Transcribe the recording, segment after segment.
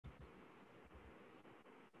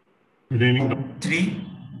Good evening. 3,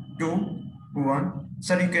 2, 1.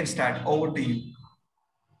 Sir, you can start. Over to you.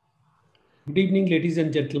 Good evening, ladies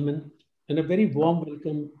and gentlemen, and a very warm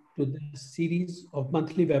welcome to this series of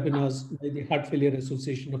monthly webinars by the Heart Failure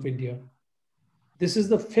Association of India. This is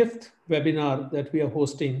the 5th webinar that we are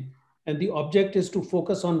hosting, and the object is to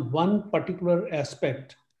focus on one particular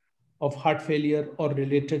aspect of heart failure or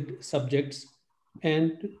related subjects,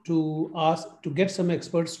 and to get some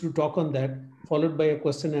experts to talk on that, followed by a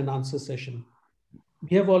question and answer session.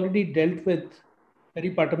 We have already dealt with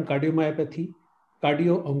peripartum cardiomyopathy,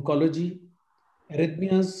 cardio-oncology,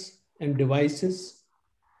 arrhythmias and devices,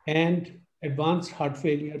 and advanced heart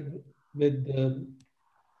failure with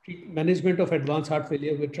management of advanced heart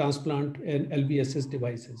failure with transplant and LVSS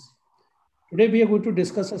devices. Today, we are going to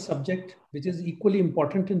discuss a subject which is equally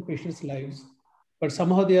important in patients' lives, but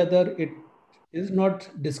somehow or the other, it is not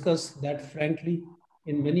discussed that frankly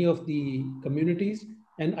in many of the communities.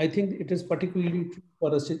 And I think it is particularly true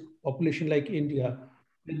for a population like India.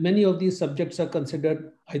 Many of these subjects are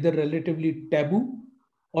considered either relatively taboo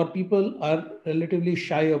or people are relatively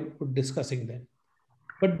shy of discussing them.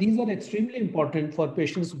 But these are extremely important for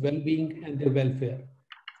patients' well-being and their welfare.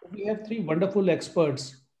 So we have three wonderful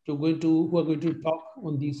experts who are going to talk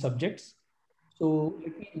on these subjects. So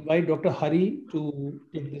let me invite Dr. Hari to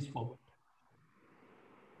take this forward.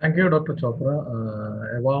 Thank you, Dr.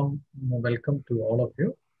 Chopra. A warm welcome to all of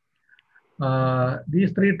you.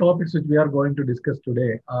 These three topics which we are going to discuss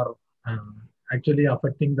today are actually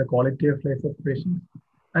affecting the quality of life of patients,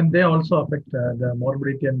 and they also affect the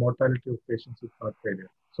morbidity and mortality of patients with heart failure.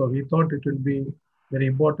 So we thought it will be very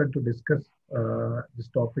important to discuss this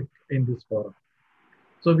topic in this forum.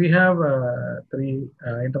 So we have three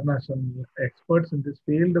international experts in this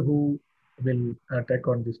field who will take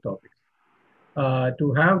on these topics.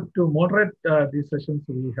 To moderate these sessions,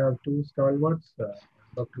 we have two stalwarts,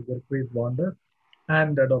 Dr. Gurpreet Wander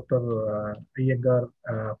and Dr. Iyengar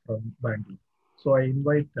from Bangalore. So I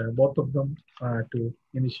invite both of them to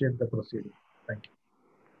initiate the proceeding. Thank you.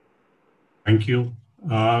 Thank you.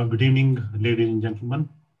 Good evening, ladies and gentlemen.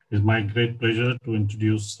 It's my great pleasure to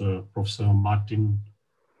introduce Professor Martin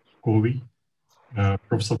Covey,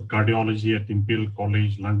 Professor of Cardiology at Imperial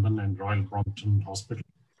College London and Royal Brompton Hospital.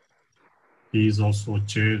 He is also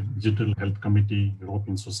Chair, Digital Health Committee,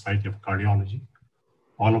 European Society of Cardiology.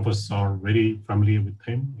 All of us are very familiar with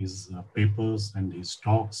him, his papers and his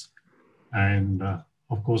talks. And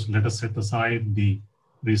of course, let us set aside the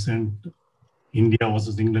recent India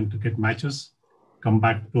versus England cricket matches. Come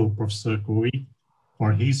back to Professor Covey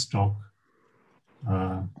for his talk.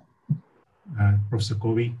 Professor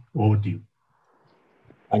Covey, over to you.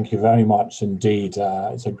 Thank you very much indeed.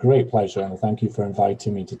 It's a great pleasure, and thank you for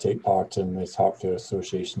inviting me to take part in this Heart Failure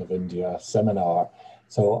Association of India seminar.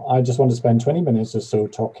 So I just want to spend 20 minutes or so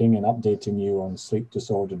talking and updating you on sleep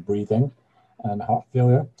disordered breathing and heart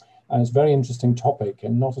failure. And it's a very interesting topic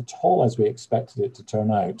and not at all as we expected it to turn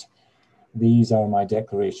out. These are my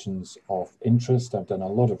declarations of interest. I've done a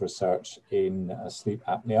lot of research in sleep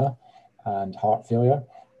apnea and heart failure,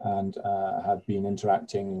 and have been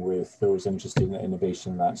interacting with those interested in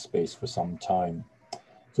innovation in that space for some time.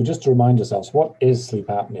 So just to remind ourselves, what is sleep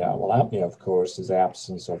apnea? Well, apnea, of course, is the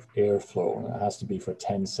absence of airflow, and it has to be for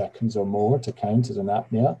 10 seconds or more to count as an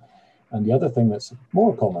apnea. And the other thing that's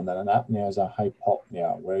more common than an apnea is a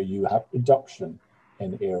hypopnea, where you have reduction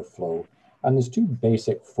in airflow. And there's two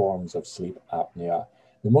basic forms of sleep apnea.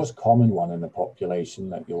 The most common one in the population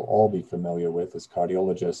that you'll all be familiar with as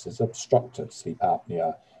cardiologists is obstructive sleep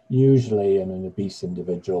apnea, usually in an obese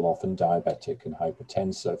individual, often diabetic and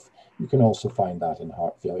hypertensive. You can also find that in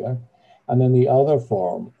heart failure. And then the other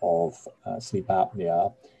form of sleep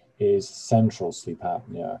apnea is central sleep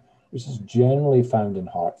apnea, which is generally found in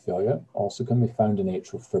heart failure, also can be found in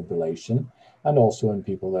atrial fibrillation, and also in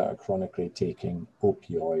people that are chronically taking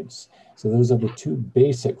opioids. So those are the two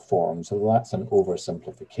basic forms, so that's an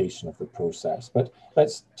oversimplification of the process, but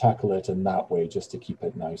let's tackle it in that way just to keep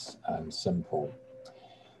it nice and simple.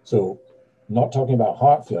 So not talking about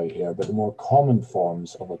heart failure here, but the more common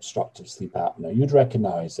forms of obstructive sleep apnea. You'd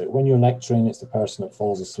recognize that when you're lecturing, it's the person that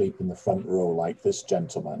falls asleep in the front row, like this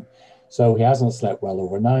gentleman. So he hasn't slept well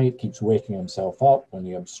overnight, keeps waking himself up when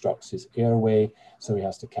he obstructs his airway, so he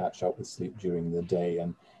has to catch up with sleep during the day.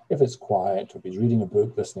 And if it's quiet, or if he's reading a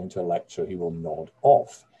book, listening to a lecture, he will nod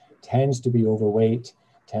off. Tends to be overweight,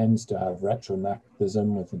 tends to have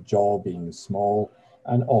retronapism with the jaw being small,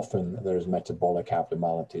 and often there's metabolic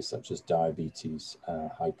abnormalities such as diabetes,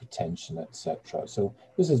 hypertension, etc. So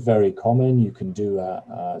this is very common. You can do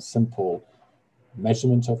a simple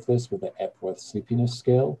measurement of this with the Epworth Sleepiness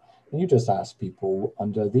Scale. And you just ask people,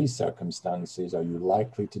 under these circumstances, are you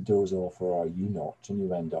likely to doze off or are you not? And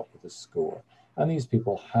you end up with a score. And these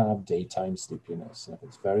people have daytime sleepiness. And if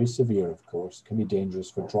it's very severe, of course, it can be dangerous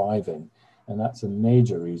for driving. And that's a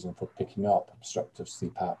major reason for picking up obstructive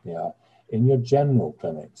sleep apnea in your general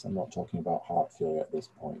clinics. I'm not talking about heart failure at this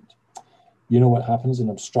point. You know what happens in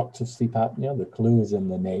obstructive sleep apnea? The clue is in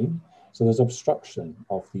the name. So there's obstruction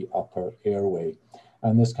of the upper airway.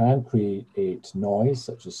 And this can create noise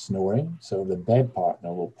such as snoring. So the bed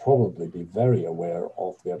partner will probably be very aware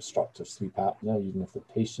of the obstructive sleep apnea, even if the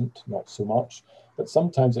patient not so much. But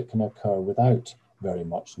sometimes it can occur without very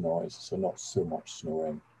much noise, so not so much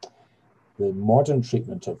snoring. The modern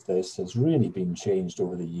treatment of this has really been changed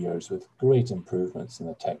over the years with great improvements in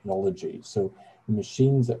the technology. So the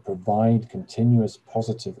machines that provide continuous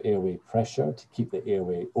positive airway pressure to keep the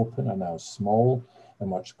airway open are now small and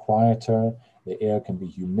much quieter. The air can be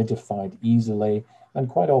humidified easily, and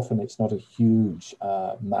quite often it's not a huge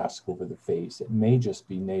mask over the face. It may just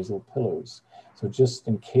be nasal pillows. So just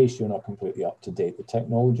in case you're not completely up to date, the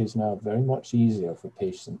technology is now very much easier for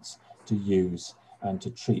patients to use and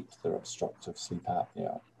to treat their obstructive sleep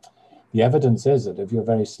apnea. The evidence is that if you're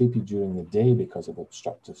very sleepy during the day because of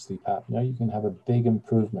obstructive sleep apnea, you can have a big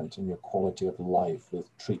improvement in your quality of life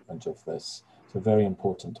with treatment of this. So very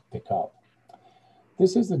important to pick up.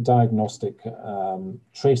 This is the diagnostic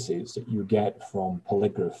traces that you get from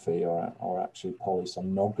polygraphy or actually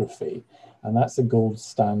polysomnography, and that's the gold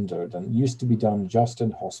standard. And it used to be done just in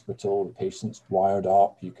hospital. The patient's wired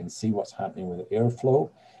up. You can see what's happening with airflow,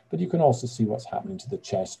 but you can also see what's happening to the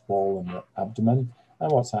chest wall and the abdomen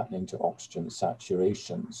and what's happening to oxygen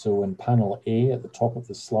saturation. So in panel A at the top of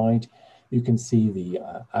the slide, you can see the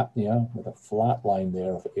apnea with a flat line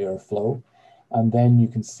there of airflow. And then you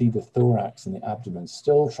can see the thorax and the abdomen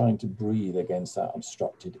still trying to breathe against that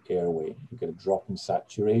obstructed airway. You get a drop in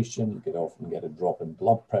saturation, you could often get a drop in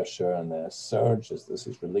blood pressure and then a surge as this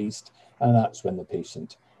is released. And that's when the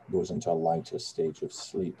patient goes into a lighter stage of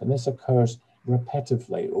sleep. And this occurs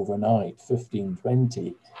repetitively overnight, 15,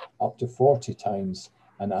 20, up to 40 times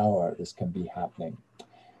an hour this can be happening.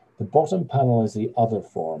 The bottom panel is the other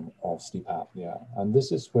form of sleep apnea, and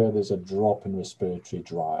this is where there's a drop in respiratory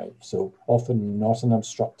drive. So often not an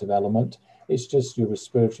obstructive element, it's just your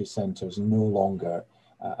respiratory centers no longer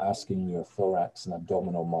asking your thorax and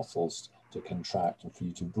abdominal muscles to contract and for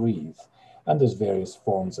you to breathe. And there's various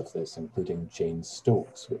forms of this, including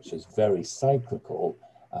Jane-Stokes, which is very cyclical,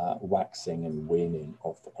 waxing and waning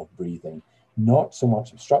of breathing. Not so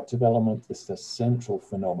much obstructive element, this is a central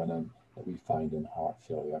phenomenon that we find in heart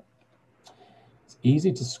failure. It's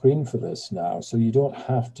easy to screen for this now, so you don't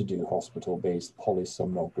have to do hospital-based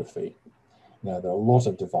polysomnography. Now, there are a lot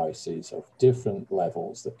of devices of different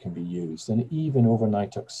levels that can be used, and even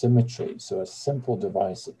overnight oximetry, so a simple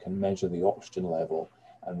device that can measure the oxygen level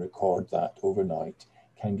and record that overnight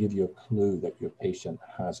can give you a clue that your patient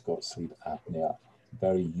has got sleep apnea.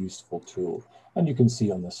 Very useful tool. And you can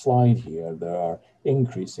see on the slide here, there are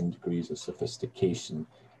increasing degrees of sophistication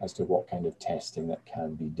as to what kind of testing that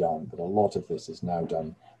can be done. But a lot of this is now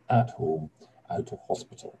done at home, out of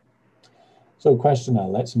hospital. So question now,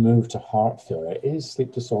 let's move to heart failure. Is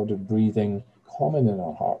sleep disordered breathing common in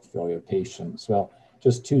our heart failure patients? Well,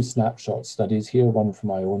 just two snapshot studies here, one from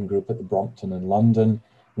my own group at the Brompton in London.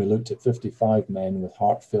 We looked at 55 men with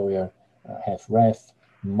heart failure, HFrEF,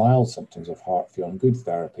 mild symptoms of heart failure and good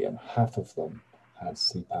therapy, and half of them had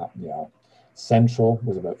sleep apnea. Central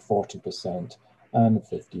was about 40%, and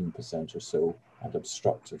 15% or so had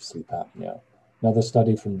obstructive sleep apnea. Another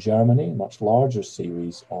study from Germany, a much larger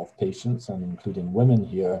series of patients, and including women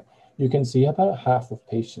here, you can see about half of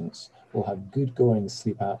patients will have good going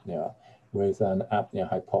sleep apnea with an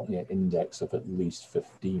apnea-hypopnea index of at least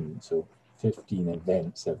 15, so 15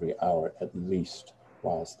 events every hour at least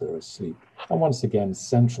whilst they're asleep. And once again,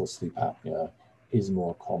 central sleep apnea is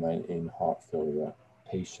more common in heart failure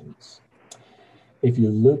patients. If you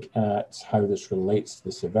look at how this relates to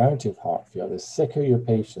the severity of heart failure, the sicker your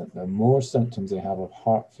patient, the more symptoms they have of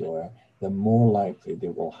heart failure, the more likely they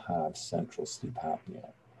will have central sleep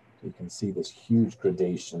apnea. You can see this huge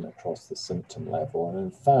gradation across the symptom level. And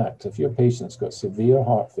in fact, if your patient's got severe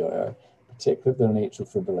heart failure, particularly if they're in atrial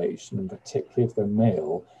fibrillation, and particularly if they're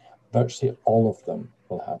male, virtually all of them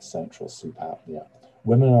will have central sleep apnea.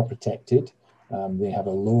 Women are protected. They have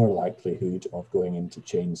a lower likelihood of going into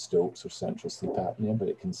Jane-Stokes or central sleep apnea, but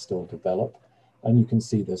it can still develop. And you can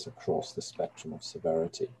see this across the spectrum of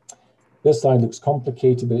severity. This slide looks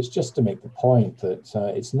complicated, but it's just to make the point that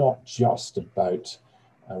it's not just about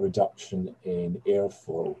a reduction in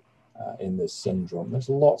airflow in this syndrome. There's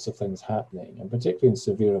lots of things happening, and particularly in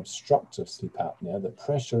severe obstructive sleep apnea, the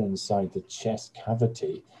pressure inside the chest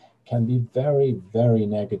cavity can be very, very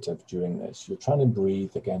negative during this. You're trying to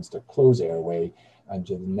breathe against a closed airway, and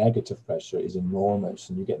your negative pressure is enormous,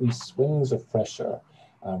 and you get these swings of pressure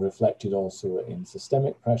reflected also in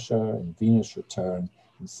systemic pressure, in venous return,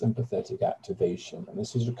 and sympathetic activation. And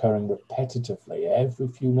this is occurring repetitively every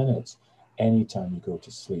few minutes, anytime you go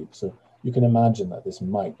to sleep. So you can imagine that this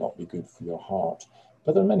might not be good for your heart.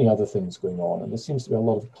 But there are many other things going on, and there seems to be a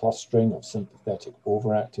lot of clustering of sympathetic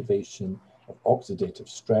overactivation, of oxidative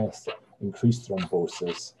stress, increased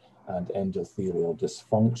thrombosis, and endothelial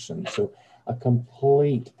dysfunction. So a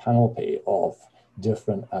complete panoply of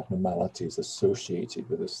different abnormalities associated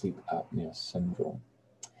with the sleep apnea syndrome.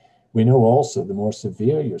 We know also the more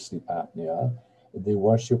severe your sleep apnea, the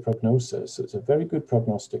worse your prognosis. So it's a very good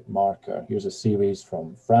prognostic marker. Here's a series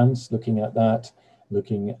from France looking at that,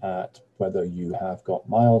 looking at whether you have got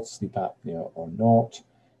mild sleep apnea or not.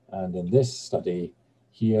 And in this study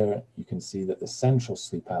here, you can see that the central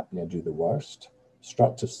sleep apnea do the worst.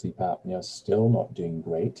 Obstructive sleep apnea still not doing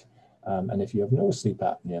great. And if you have no sleep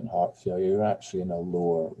apnea and heart failure, you're actually in a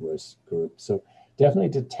lower risk group. So definitely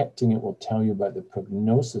detecting it will tell you about the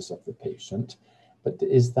prognosis of the patient, but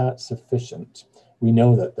is that sufficient? We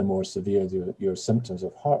know that the more severe your symptoms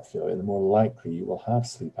of heart failure, the more likely you will have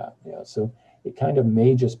sleep apnea. So it kind of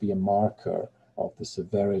may just be a marker of the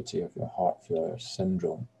severity of your heart failure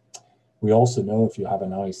syndrome. We also know if you have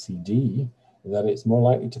an ICD that it's more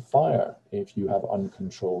likely to fire if you have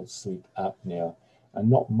uncontrolled sleep apnea, and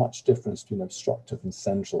not much difference between obstructive and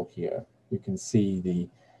central here. You can see the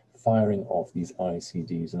firing of these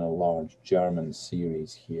ICDs in a large German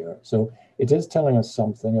series here. So it is telling us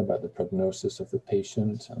something about the prognosis of the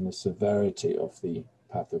patient and the severity of the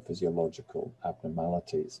pathophysiological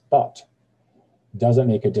abnormalities. But does it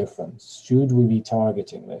make a difference? Should we be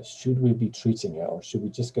targeting this? Should we be treating it, or should we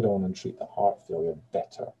just get on and treat the heart failure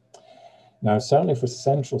better? Now, certainly for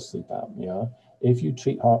central sleep apnea, if you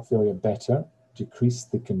treat heart failure better, decrease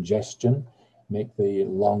the congestion, make the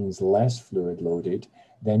lungs less fluid loaded,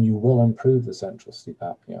 then you will improve the central sleep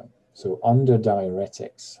apnea. So under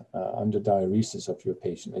diuretics, under diuresis of your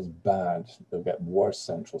patient is bad. They'll get worse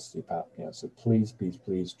central sleep apnea. So please, please,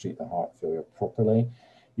 please treat the heart failure properly.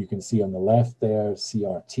 You can see on the left there,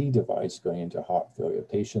 CRT device going into a heart failure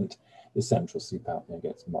patient. The central sleep apnea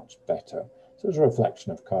gets much better. So it's a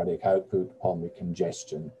reflection of cardiac output, pulmonary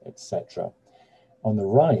congestion, etc. On the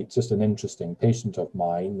right, just an interesting patient of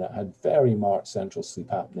mine that had very marked central sleep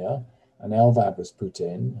apnea. An LVAD was put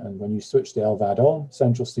in, and when you switch the LVAD on,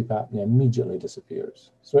 central sleep apnea immediately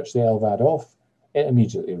disappears. Switch the LVAD off, it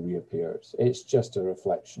immediately reappears. It's just a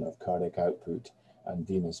reflection of cardiac output and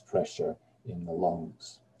venous pressure in the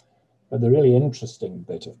lungs. But the really interesting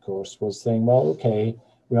bit, of course, was saying, well, okay,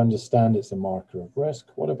 we understand it's a marker of risk.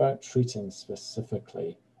 What about treating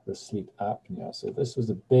specifically with sleep apnea? So this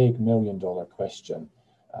was a big $1 million question,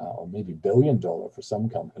 or maybe $1 billion for some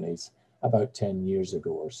companies, about 10 years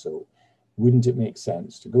ago or so. Wouldn't it make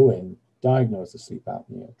sense to go in, diagnose the sleep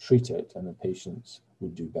apnea, treat it, and the patients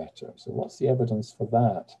would do better? So what's the evidence for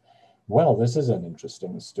that? Well, this is an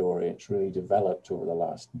interesting story. It's really developed over the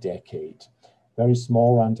last decade. Very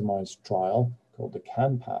small randomized trial called the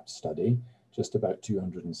CANPAP study, just about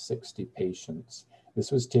 260 patients.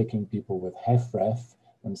 This was taking people with HFrEF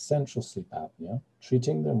and central sleep apnea,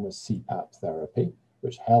 treating them with CPAP therapy,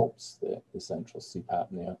 which helps the central sleep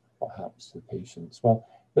apnea. What happens to the patients? Well,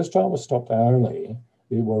 this trial was stopped early.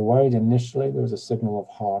 We were worried initially there was a signal of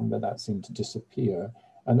harm, but that seemed to disappear.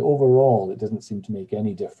 And overall, it doesn't seem to make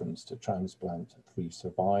any difference to transplant-free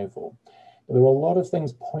survival. But there were a lot of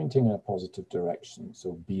things pointing in a positive direction.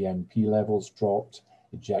 So BNP levels dropped,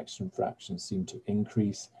 ejection fraction seemed to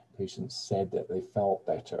increase. Patients said that they felt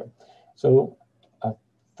better. So a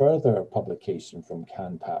further publication from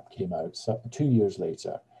CANPAP came out 2 years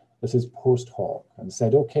later. This is post hoc, and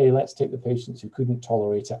said, okay, let's take the patients who couldn't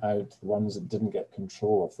tolerate it out, the ones that didn't get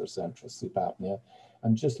control of their central sleep apnea,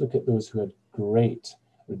 and just look at those who had great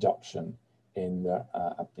reduction in their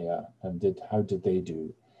apnea, and how did they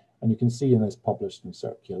do? And you can see in this published in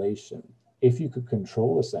Circulation, if you could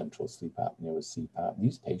control the central sleep apnea with CPAP,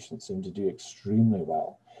 these patients seem to do extremely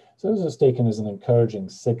well. So this is taken as an encouraging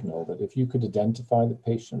signal that if you could identify the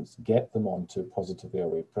patients, get them onto positive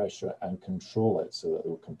airway pressure and control it so that they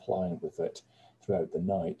were compliant with it throughout the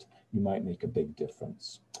night, you might make a big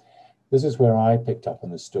difference. This is where I picked up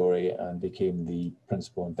on the story and became the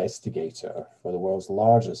principal investigator for the world's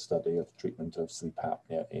largest study of treatment of sleep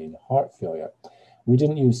apnea in heart failure. We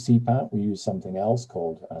didn't use CPAP, we used something else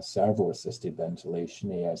called servo-assisted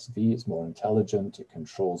ventilation, ASV. It's more intelligent, it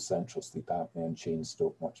controls central sleep apnea and chain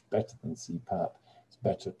stroke much better than CPAP. It's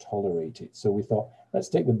better tolerated. So we thought, let's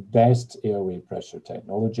take the best airway pressure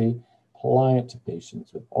technology, apply it to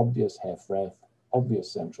patients with obvious HFrEF,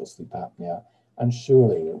 obvious central sleep apnea, and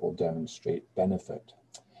surely it will demonstrate benefit.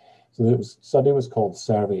 So the study was called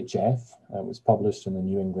SERVE-HF. It was published in the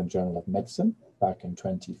New England Journal of Medicine back in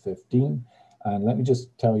 2015. And let me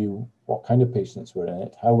just tell you what kind of patients were in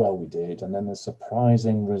it, how well we did, and then the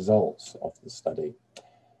surprising results of the study.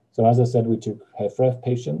 So as I said, we took HFrEF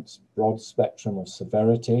patients, broad spectrum of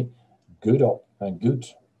severity, good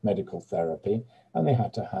medical therapy, and they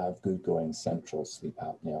had to have good going central sleep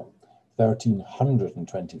apnea.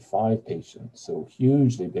 1,325 patients, so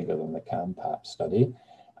hugely bigger than the CAMPAP study,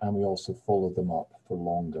 and we also followed them up for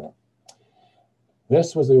longer.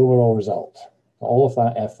 This was the overall result. All of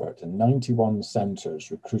that effort and 91 centers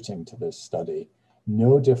recruiting to this study,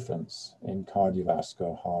 no difference in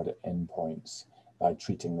cardiovascular heart endpoints by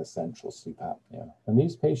treating the central sleep apnea. And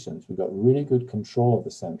these patients, we got really good control of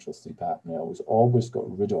the central sleep apnea. It was always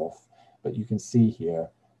got rid of, but you can see here,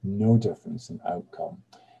 no difference in outcome.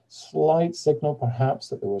 Slight signal perhaps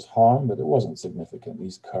that there was harm, but it wasn't significant.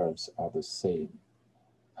 These curves are the same.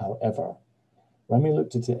 However, when we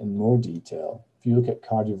looked at it in more detail, if you look at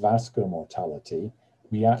cardiovascular mortality,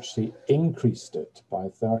 we actually increased it by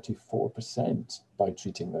 34% by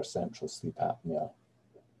treating their central sleep apnea.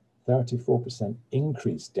 34%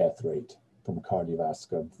 increased death rate from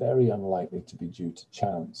cardiovascular, very unlikely to be due to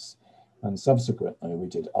chance. And subsequently, we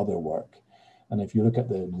did other work. And if you look at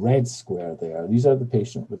the red square there, these are the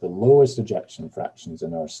patients with the lowest ejection fractions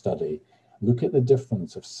in our study. Look at the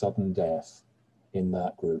difference of sudden death in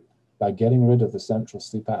that group. By getting rid of the central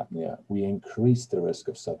sleep apnea, we increased the risk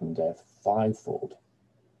of sudden death 5-fold.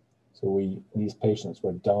 So these patients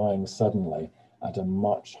were dying suddenly at a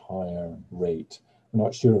much higher rate. We're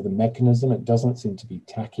not sure of the mechanism. It doesn't seem to be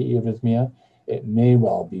tachyarrhythmia. It may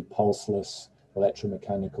well be pulseless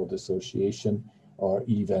electromechanical dissociation or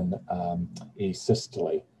even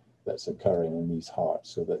asystole that's occurring in these hearts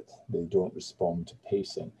so that they don't respond to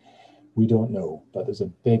pacing. We don't know, but there's a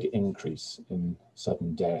big increase in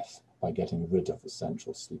sudden death by getting rid of the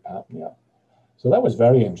central sleep apnea. So that was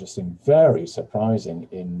very interesting, very surprising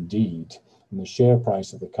indeed. And the share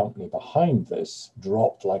price of the company behind this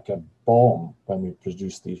dropped like a bomb when we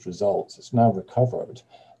produced these results. It's now recovered,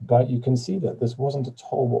 but you can see that this wasn't at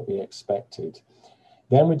all what we expected.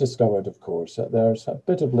 Then we discovered, of course, that there's a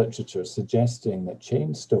bit of literature suggesting that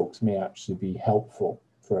chain stokes may actually be helpful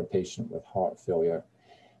for a patient with heart failure.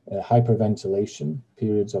 Hyperventilation,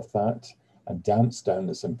 periods of that, and damps down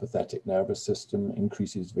the sympathetic nervous system,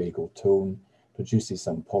 increases vagal tone, produces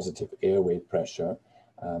some positive airway pressure,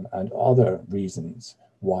 and other reasons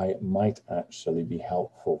why it might actually be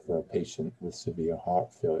helpful for a patient with severe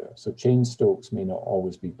heart failure. So chain stokes may not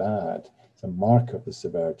always be bad. It's a marker of the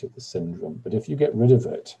severity of the syndrome. But if you get rid of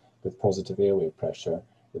it with positive airway pressure,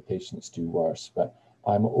 the patients do worse. But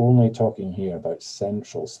I'm only talking here about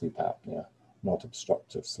central sleep apnea, not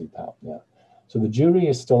obstructive sleep apnea. So the jury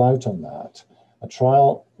is still out on that. A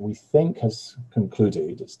trial we think has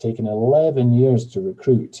concluded. It's taken 11 years to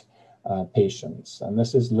recruit patients. And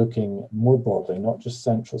this is looking more broadly, not just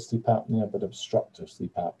central sleep apnea, but obstructive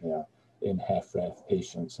sleep apnea in HFrEF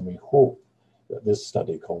patients. And we hope that this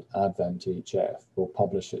study called ADVENT-HF will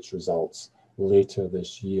publish its results later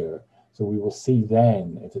this year. So we will see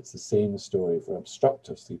then if it's the same story for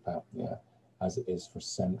obstructive sleep apnea as it is for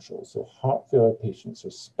central. So heart failure patients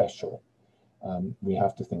are special. We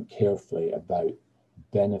have to think carefully about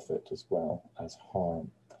benefit as well as harm.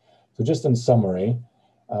 So just in summary,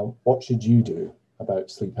 what should you do about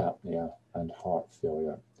sleep apnea and heart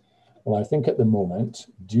failure? Well, I think at the moment,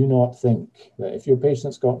 do not think that if your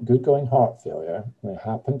patient's got good going heart failure, they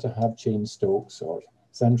happen to have chain stokes or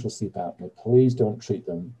central sleep apnea, please don't treat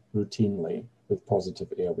them routinely with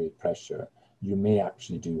positive airway pressure. You may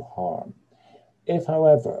actually do harm. If,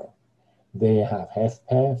 however, they have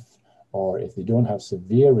HFpEF, or if they don't have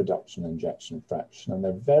severe reduction in ejection fraction and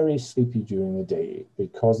they're very sleepy during the day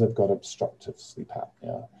because they've got obstructive sleep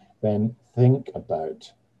apnea, then think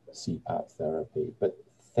about CPAP therapy, but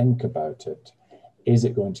think about it. Is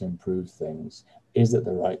it going to improve things? Is it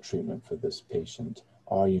the right treatment for this patient?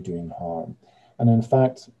 Are you doing harm? And in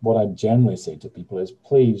fact, what I generally say to people is,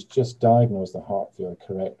 please just diagnose the heart failure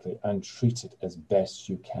correctly and treat it as best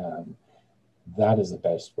you can. That is the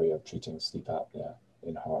best way of treating sleep apnea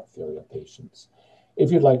in heart failure patients.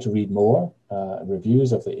 If you'd like to read more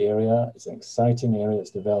reviews of the area, it's an exciting area, it's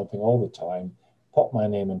developing all the time. pop my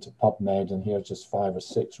name into PubMed, and here's just 5 or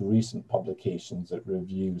 6 recent publications that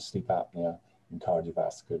review sleep apnea and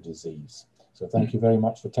cardiovascular disease. So thank you very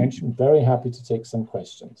much for attention. Very happy to take some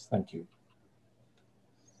questions. Thank you.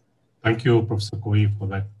 Thank you, Professor Koi, for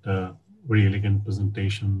that very elegant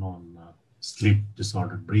presentation on sleep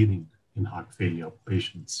disordered breathing in heart failure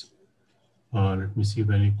patients. Let me see if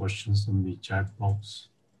there are any questions in the chat box.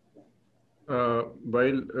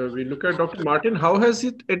 While we look at Dr. Martin, how has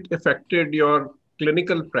it affected your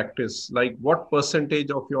clinical practice? Like what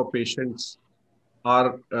percentage of your patients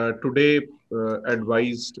are today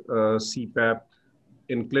advised CPAP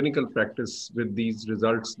in clinical practice with these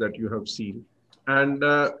results that you have seen? And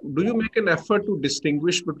do you make an effort to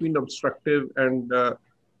distinguish between obstructive and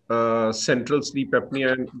central sleep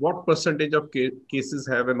apnea, and what percentage of cases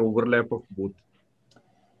have an overlap of both?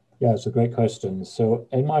 Yeah, it's a great question. So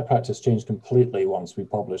in my practice changed completely once we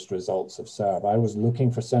published results of SERVE. I was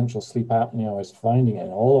looking for central sleep apnea. I was finding it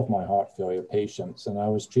in all of my heart failure patients, and I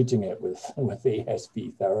was treating it with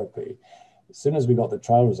ASV therapy. As soon as we got the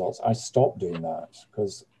trial results, I stopped doing that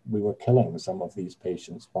because we were killing some of these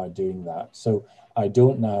patients by doing that. So I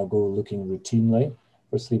don't now go looking routinely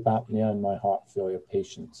for sleep apnea in my heart failure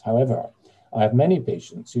patients. However, I have many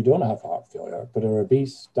patients who don't have heart failure, but are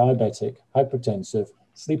obese, diabetic, hypertensive,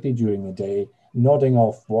 sleepy during the day, nodding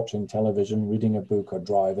off watching television, reading a book or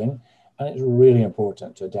driving. And it's really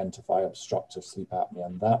important to identify obstructive sleep apnea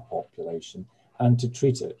in that population and to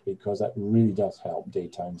treat it, because that really does help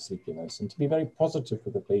daytime sleepiness, and to be very positive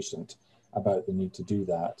with the patient about the need to do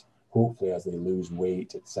that, hopefully as they lose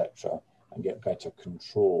weight, etc., and get better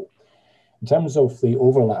control. In terms of the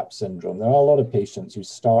overlap syndrome, there are a lot of patients who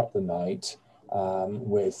start the night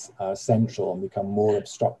with central and become more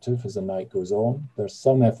obstructive as the night goes on. There's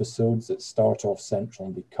some episodes that start off central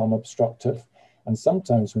and become obstructive. And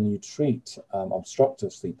sometimes when you treat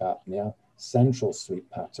obstructive sleep apnea, central sleep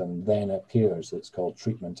pattern then appears. It's called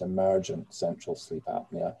treatment emergent central sleep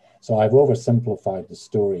apnea. So I've oversimplified the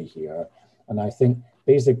story here. And I think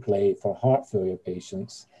basically for heart failure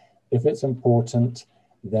patients, if it's important,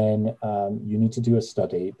 then you need to do a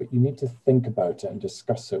study, but you need to think about it and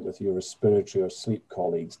discuss it with your respiratory or sleep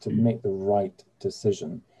colleagues to make the right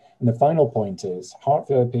decision. And the final point is, heart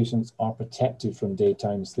failure patients are protected from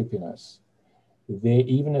daytime sleepiness.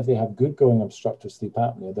 Even if they have good going obstructive sleep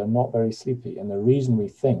apnea, they're not very sleepy. And the reason we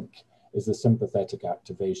think is the sympathetic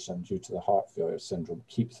activation due to the heart failure syndrome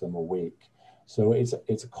keeps them awake. So it's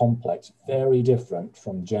a complex, very different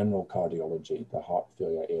from general cardiology, the heart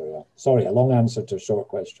failure area. Sorry, a long answer to a short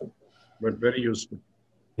question. But very useful.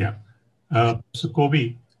 Yeah. So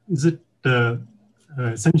Kobe, is it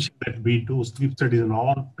essential that we do sleep studies in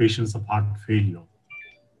all patients of heart failure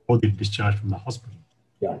or they discharge from the hospital?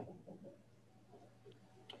 Yeah.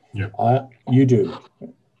 Yeah. You do,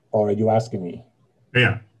 or are you asking me?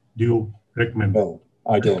 Yeah. Do you recommend? No,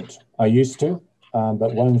 I don't. I used to.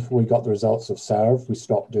 But when we got the results of SERVE, we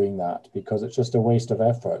stopped doing that because it's just a waste of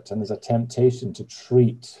effort. And there's a temptation to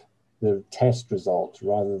treat the test result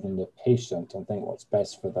rather than the patient and think what's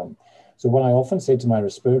best for them. So what I often say to my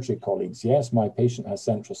respiratory colleagues, yes, my patient has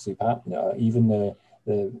central sleep apnea. Even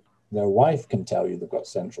their wife can tell you they've got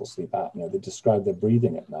central sleep apnea. They describe their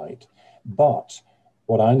breathing at night. But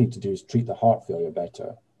what I need to do is treat the heart failure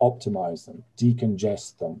better, optimize them,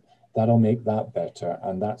 decongest them. That'll make that better,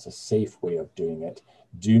 and that's a safe way of doing it.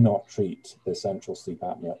 Do not treat the central sleep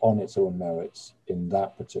apnea on its own merits in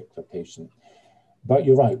that particular patient. But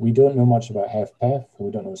you're right, we don't know much about HFpEF. We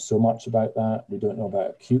don't know so much about that. We don't know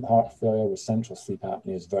about acute heart failure, where central sleep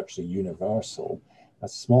apnea is virtually universal. A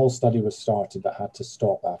small study was started but had to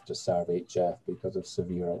stop after SERVE-HF because of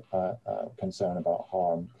severe concern about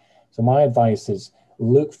harm. So my advice is,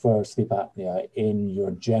 look for sleep apnea in your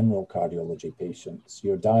general cardiology patients,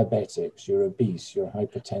 your diabetics, your obese, your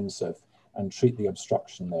hypertensive, and treat the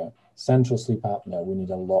obstruction there. Central sleep apnea, we need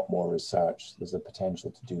a lot more research. There's a potential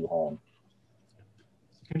to do harm.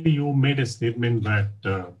 Secondly, you made a statement that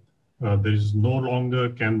there is no longer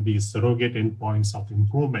can be surrogate endpoints of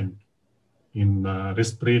improvement in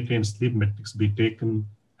respiratory and sleep metrics be taken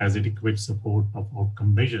as adequate support of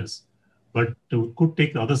outcome measures. But could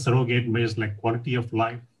take other surrogate measures like quality of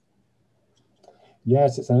life?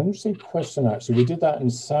 Yes, it's an interesting question, actually. We did that in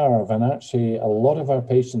SERVE, and actually a lot of our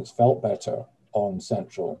patients felt better on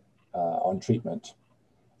central, on treatment.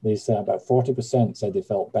 They said about 40% said they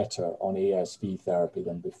felt better on ASV therapy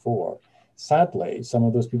than before. Sadly, some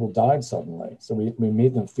of those people died suddenly. So we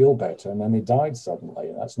made them feel better, and then they died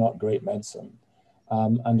suddenly. That's not great medicine.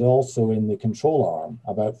 And also in the control arm,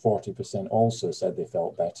 about 40% also said they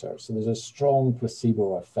felt better. So there's a strong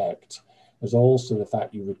placebo effect. There's also the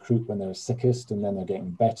fact you recruit when they're sickest and then they're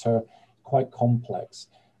getting better. quite complex.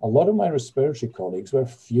 A lot of my respiratory colleagues were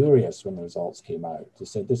furious when the results came out. They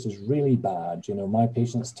said, this is really bad. You know, my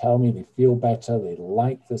patients tell me they feel better, they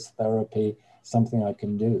like this therapy, something I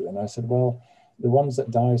can do. And I said, well, the ones that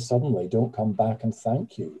die suddenly don't come back and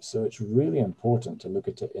thank you. So it's really important to look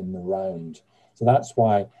at it in the round. So that's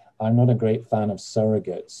why I'm not a great fan of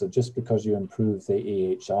surrogates. So just because you improve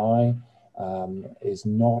the AHI is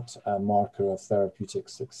not a marker of therapeutic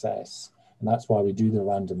success. And that's why we do the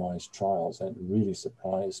randomized trials. And it really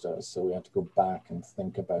surprised us. So we had to go back and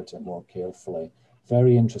think about it more carefully.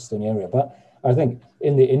 Very interesting area. But I think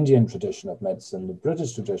in the Indian tradition of medicine, the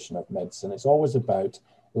British tradition of medicine, it's always about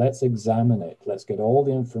let's examine it, let's get all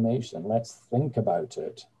the information, let's think about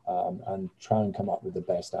it, and try and come up with the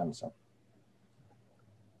best answer.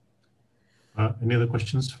 Any other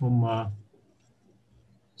questions from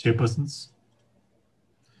chairpersons?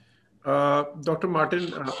 Dr.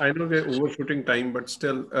 Martin, I know we're overshooting time, but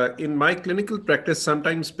still, in my clinical practice,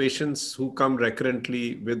 sometimes patients who come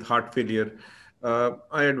recurrently with heart failure,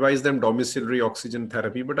 I advise them domiciliary oxygen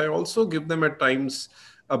therapy, but I also give them at times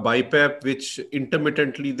a BiPAP, which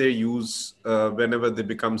intermittently they use whenever they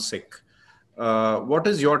become sick. What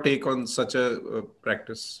is your take on such a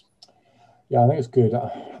practice? Yeah, I think it's good.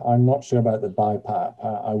 I'm not sure about the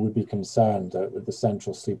BiPAP. I would be concerned that with the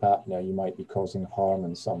central sleep apnea, you might be causing harm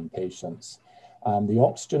in some patients. The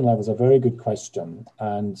oxygen level is a very good question.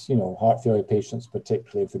 And, you know, heart failure patients,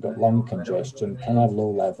 particularly if they've got lung congestion, can have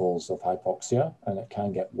low levels of hypoxia, and it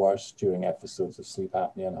can get worse during episodes of sleep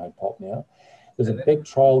apnea and hypopnea. There's a big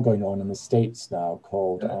trial going on in the States now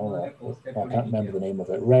called, I can't remember the name of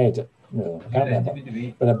it, I can't remember,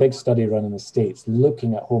 but a big study run in the States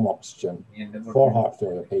looking at home oxygen for heart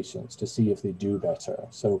failure patients to see if they do better.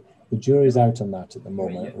 So the jury's out on that at the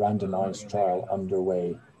moment, randomized trial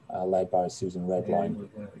underway, led by Susan Redline.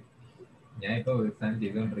 Can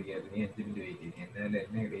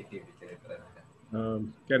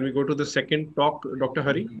we go to the second talk, Dr.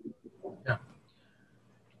 Hari? Yeah.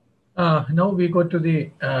 Now we go to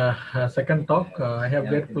the second talk. I have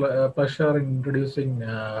great pleasure in introducing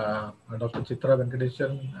Dr. Chitra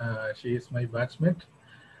Venkatesan. She is my batchmate,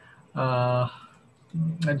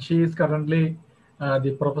 and she is currently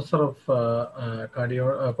the professor of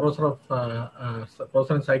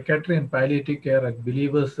professor in psychiatry and palliative care at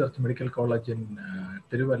Believers Church Medical College in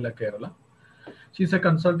Tiruvalla, Kerala. She is a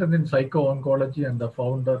consultant in psycho-oncology and the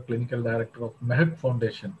founder, clinical director of Mehak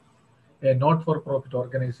Foundation, a not-for-profit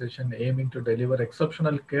organization aiming to deliver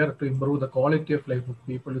exceptional care to improve the quality of life of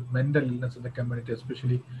people with mental illness in the community,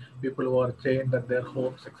 especially people who are chained at their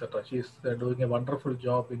homes, etc. She is doing a wonderful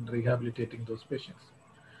job in rehabilitating those patients.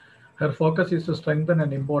 Her focus is to strengthen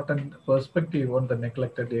an important perspective on the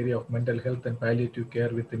neglected area of mental health and palliative care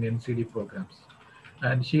within NCD programs.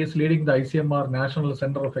 And she is leading the ICMR National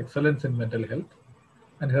Center of Excellence in Mental Health,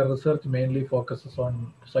 and her research mainly focuses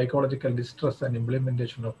on psychological distress and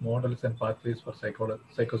implementation of models and pathways for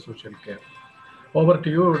psychosocial care. Over to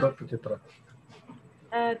you, Dr. Chitra.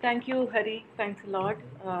 Thank you, Hari. Thanks a lot.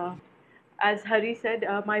 As Hari said,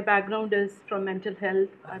 my background is from mental health.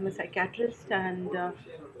 I'm a psychiatrist and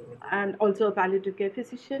also a palliative care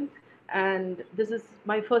physician. And this is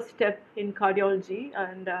my first step in cardiology.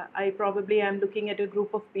 And I probably am looking at a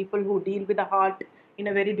group of people who deal with the heart in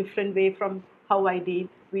a very different way from how I deal.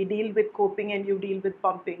 We deal with coping and you deal with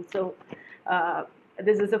pumping. So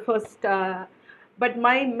this is the first, but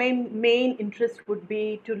my main interest would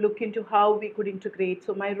be to look into how we could integrate.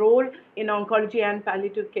 So my role in oncology and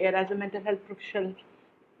palliative care as a mental health professional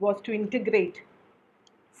was to integrate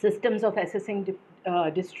systems of assessing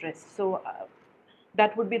distress. So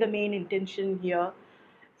that would be the main intention here.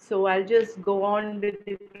 So I'll just go on with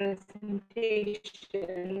the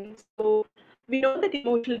presentation. So we know that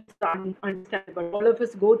emotional distress is understandable. All of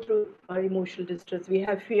us go through emotional distress. We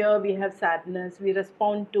have fear, we have sadness, we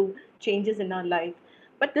respond to changes in our life.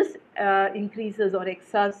 But this increases or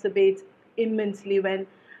exacerbates immensely when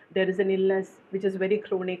there is an illness which is very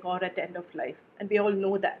chronic or at end of life. And we all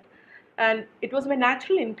know that. And it was my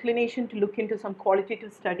natural inclination to look into some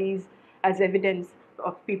qualitative studies as evidence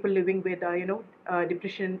of people living with,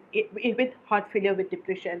 depression, with heart failure with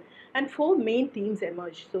depression. And four main themes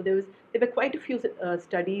emerged. So there were quite a few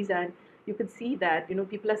studies, and you could see that,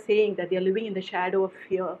 people are saying that they are living in the shadow of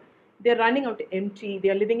fear. They're running out empty. They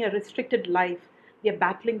are living a restricted life. They are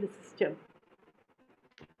battling the system.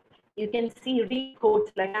 You can see read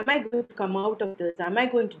quotes like, am I going to come out of this? Am I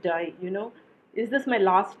going to die? Is this my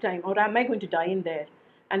last time, or am I going to die in there?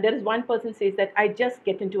 And there is one person says that I just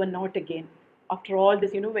get into a knot again. After all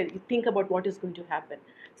this, when you think about what is going to happen.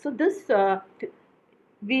 So this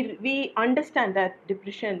we understand that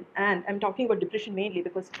depression, and I'm talking about depression mainly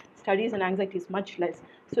because studies on anxiety is much less.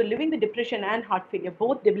 So living with depression and heart failure,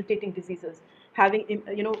 both debilitating diseases, having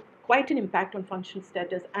quite an impact on functional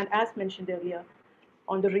status, and as mentioned earlier,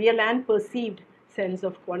 on the real and perceived sense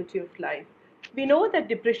of quality of life. We know that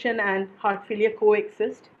depression and heart failure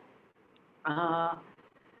coexist. Uh,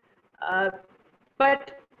 uh,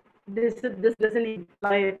 but this doesn't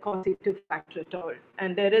imply a causative factor at all.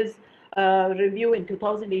 And there is a review in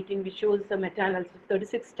 2018 which shows a meta-analysis of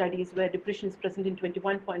 36 studies where depression is present in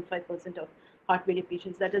 21.5% of heart failure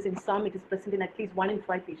patients. That is, in some, it is present in at least 1 in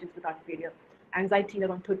 5 patients with heart failure. Anxiety in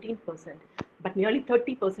around 13%. But nearly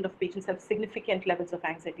 30% of patients have significant levels of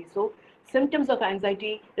anxiety. So symptoms of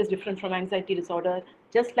anxiety is different from anxiety disorder,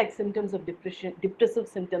 just like symptoms of depression, depressive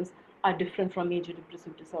symptoms are different from major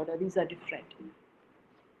depressive disorder. These are different.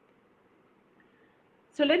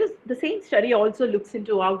 So the same study also looks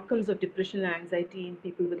into outcomes of depression and anxiety in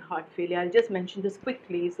people with heart failure. I'll just mention this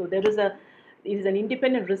quickly. So there is an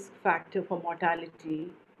independent risk factor for mortality.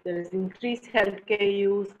 There is increased healthcare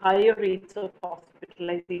use, higher rates of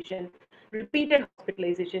hospitalization, repeated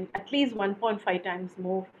hospitalization, at least 1.5 times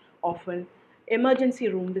more often, emergency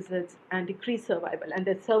room visits, and decreased survival. And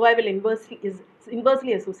that survival is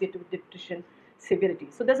inversely associated with depression severity.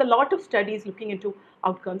 So there's a lot of studies looking into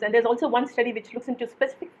outcomes, and there's also one study which looks into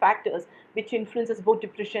specific factors which influences both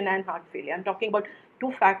depression and heart failure. I'm talking about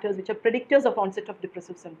two factors which are predictors of onset of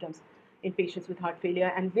depressive symptoms in patients with heart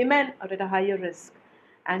failure, and women are at a higher risk.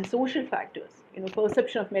 And social factors,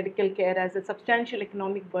 perception of medical care as a substantial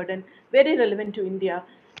economic burden, very relevant to India,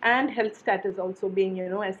 and health status also being,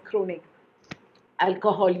 as chronic.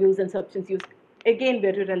 Alcohol use and substance use, again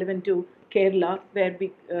very relevant to Kerala,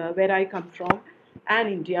 where I come from, and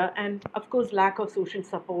India, and of course lack of social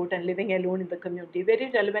support and living alone in the community.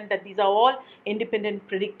 Very relevant that these are all independent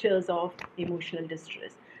predictors of emotional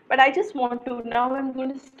distress. But I just want to, now I'm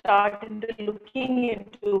going to start into looking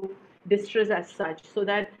into distress as such so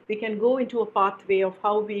that we can go into a pathway of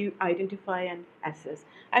how we identify and assess.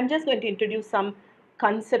 I'm just going to introduce some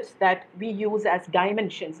concepts that we use as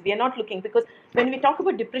dimensions. We are not looking, because when we talk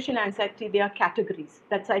about depression, anxiety, they are categories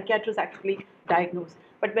that psychiatrists actually diagnose.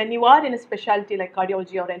 But when you are in a specialty like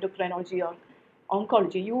cardiology or endocrinology or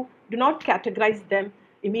oncology, you do not categorize them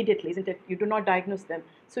immediately, isn't it? You do not diagnose them.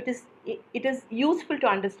 So it is useful to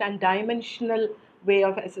understand dimensional way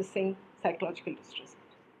of assessing psychological distress.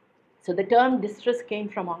 So the term distress came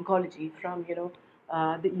from oncology, from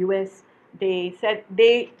the US. They said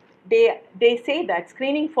they say that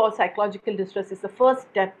screening for psychological distress is the first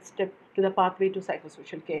step to the pathway to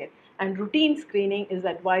psychosocial care, and routine screening is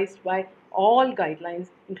advised by all guidelines,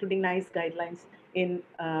 including NICE guidelines in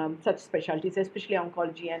such specialties, especially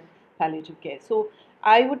oncology and palliative care. So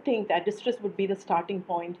I would think that distress would be the starting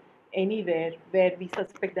point anywhere where we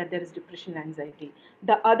suspect that there is depression, anxiety.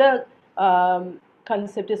 The other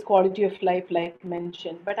concept is quality of life, like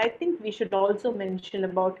mentioned, but I think we should also mention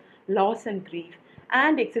about loss and grief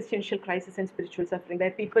and existential crisis and spiritual suffering,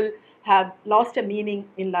 where people have lost a meaning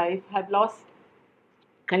in life, have lost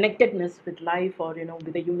connectedness with life, or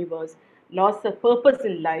with the universe, lost a purpose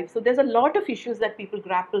in life. So there's a lot of issues that people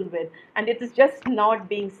grapple with, and it is just not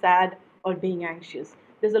being sad or being anxious.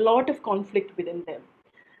 There's a lot of conflict within them.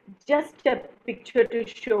 Just a picture to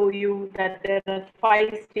show you that there are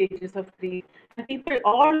 5 stages of grief, and people,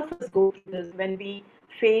 all of us go through this when we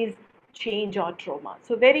face change or trauma.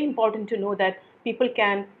 So very important to know that people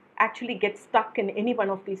can actually get stuck in any one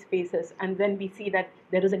of these phases, and then we see that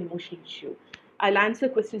there is an emotional issue. I'll answer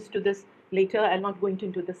questions to this later. I'll not go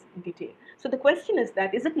into this in detail. So the question is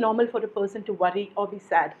that, is it normal for a person to worry or be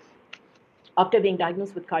sad after being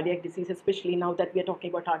diagnosed with cardiac disease, especially now that we are talking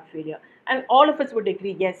about heart failure? And all of us would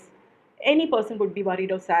agree, yes, any person would be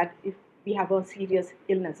worried or sad if we have a serious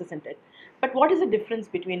illness, isn't it? But what is the difference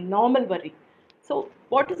between normal worry? So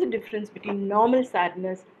what is the difference between normal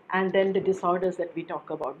sadness and then the disorders that we talk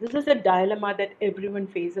about? This is a dilemma that everyone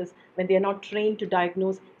faces when they are not trained to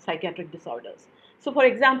diagnose psychiatric disorders. So for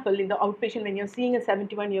example, in the outpatient, when you're seeing a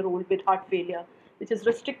 71-year-old with heart failure, which is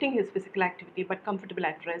restricting his physical activity but comfortable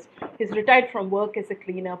at rest. He's retired from work as a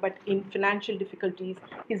cleaner but in financial difficulties.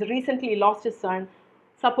 He's recently lost his son,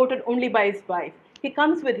 supported only by his wife. He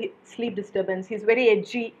comes with sleep disturbance. He's very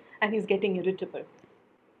edgy and he's getting irritable.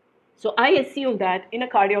 So I assume that in a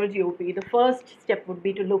cardiology OP, the first step would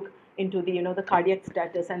be to look into the cardiac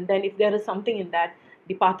status, and then if there is something in that,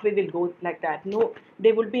 the pathway will go like that. No,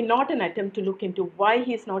 there will be not an attempt to look into why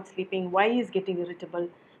he's not sleeping, why he's getting irritable,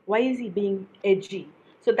 why is he being edgy.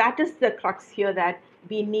 So that is the crux here, that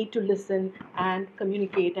we need to listen and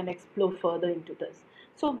communicate and explore further into this.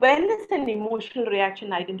 So when is an emotional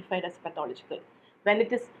reaction identified as pathological? When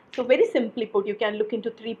it is, so very simply put, you can look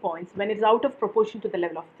into 3 points. When it is out of proportion to the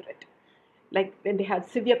level of threat, like when they have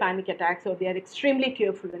severe panic attacks or they are extremely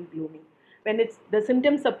tearful and gloomy. When it's the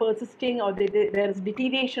symptoms are persisting or there is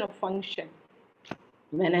deterioration of function.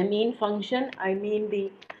 When I mean function, I mean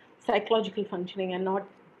the psychological functioning and not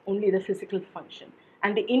only the physical function.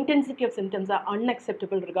 And the intensity of symptoms are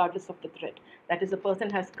unacceptable regardless of the threat. That is, the person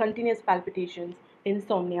has continuous palpitations,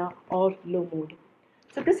 insomnia, or low mood.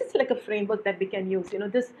 So this is like a framework that we can use.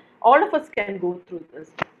 This, all of us can go through this.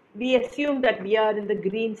 We assume that we are in the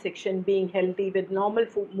green section, being healthy with normal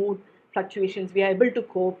mood fluctuations. We are able to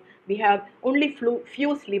cope. We have only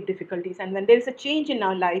few sleep difficulties, and when there is a change in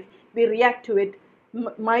our life, we react to it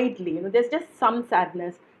mildly. There's just some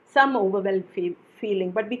sadness, some overwhelmed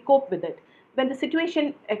feeling, but we cope with it. When the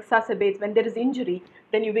situation exacerbates, when there is injury,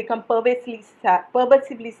 then you become pervasively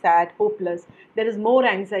sad, hopeless. There is more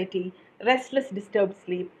anxiety, restless, disturbed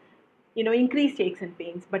sleep, increased aches and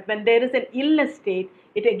pains. But when there is an illness state,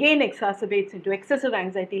 it again exacerbates into excessive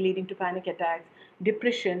anxiety leading to panic attacks,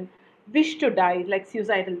 depression, wish to die, like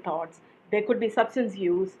suicidal thoughts. There could be substance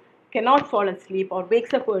use, cannot fall asleep or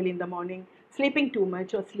wakes up early in the morning, sleeping too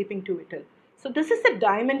much or sleeping too little. So this is the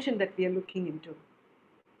dimension that we are looking into.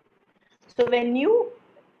 So when you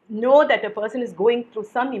know that a person is going through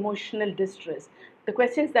some emotional distress, the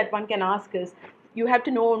questions that one can ask is, you have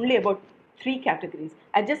to know only about 3 categories.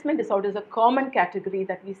 Adjustment disorder is a common category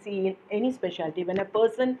that we see in any specialty. When a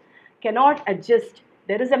person cannot adjust,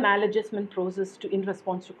 there is a maladjustment process in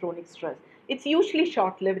response to chronic stress. It's usually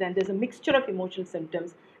short-lived and there's a mixture of emotional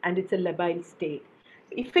symptoms and it's a labile state.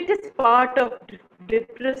 If it is part of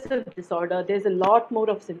depressive disorder, there's a lot more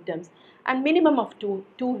of symptoms and minimum of two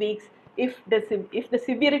weeks if the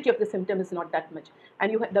severity of the symptom is not that much.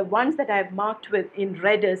 And the ones that I have marked with in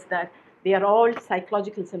red is that they are all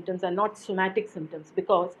psychological symptoms and not somatic symptoms,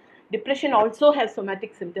 because depression also has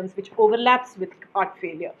somatic symptoms which overlaps with heart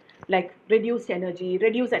failure, like reduced energy,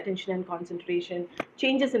 reduced attention and concentration,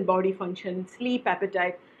 changes in body function, sleep,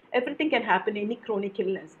 appetite. Everything can happen in any chronic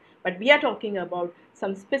illness. But we are talking about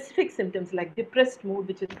some specific symptoms like depressed mood,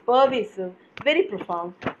 which is pervasive, very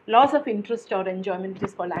profound, loss of interest or enjoyment, which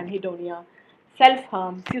is called anhedonia,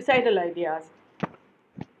 self-harm, suicidal ideas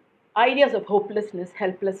of hopelessness,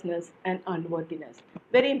 helplessness, and unworthiness.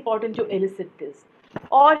 Very important to elicit this.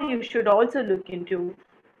 Or you should also look into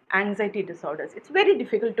anxiety disorders. It's very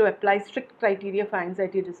difficult to apply strict criteria for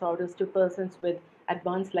anxiety disorders to persons with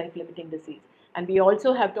advanced life-limiting disease. And we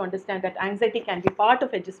also have to understand that anxiety can be part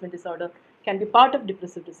of adjustment disorder, can be part of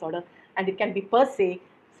depressive disorder, and it can be per se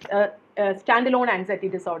a standalone anxiety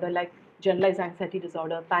disorder like generalized anxiety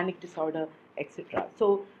disorder, panic disorder, etc.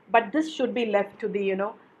 So, but this should be left to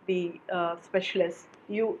the specialists.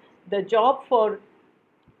 The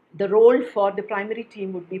role for the primary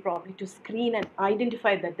team would be probably to screen and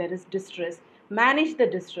identify that there is distress, manage the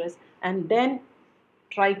distress, and then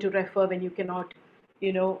try to refer when you cannot,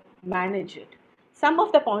 manage it. Some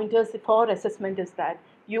of the pointers for assessment is that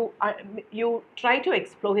you try to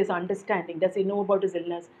explore his understanding. Does he know about his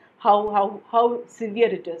illness? How severe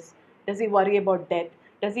it is? Does he worry about death?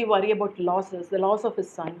 Does he worry about losses, the loss of his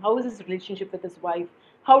son? How is his relationship with his wife?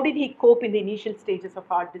 How did he cope in the initial stages of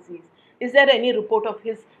heart disease? Is there any report of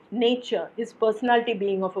his nature, his personality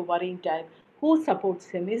being of a worrying type? Who supports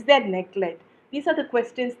him? Is there neglect? These are the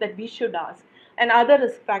questions that we should ask. And other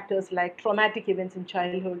risk factors like traumatic events in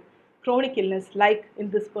childhood, chronic illness like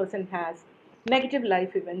in this person has, negative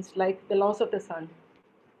life events like the loss of the son.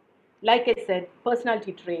 Like I said,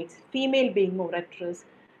 personality traits, female being more at risk.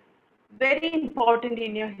 Very important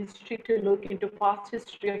in your history to look into past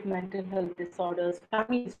history of mental health disorders,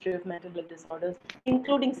 family history of mental health disorders,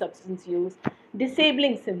 including substance use,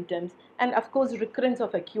 disabling symptoms, and of course recurrence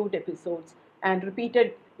of acute episodes and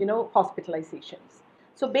repeated, hospitalizations.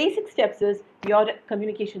 So basic steps is your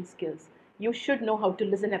communication skills. You should know how to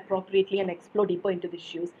listen appropriately and explore deeper into the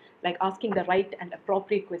issues, like asking the right and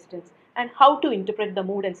appropriate questions, and how to interpret the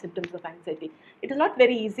mood and symptoms of anxiety. It is not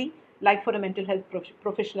very easy, like for a mental health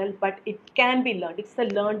professional, but it can be learned. It's a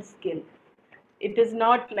learned skill. It is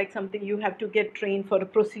not like something you have to get trained for a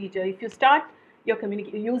procedure. If you start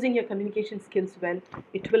using your communication skills well,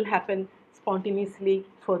 it will happen spontaneously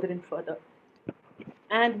further and further.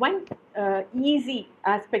 And one easy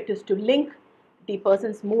aspect is to link the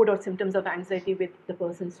person's mood or symptoms of anxiety with the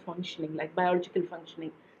person's functioning, like biological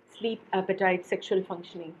functioning, sleep, appetite, sexual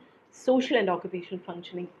functioning, social and occupational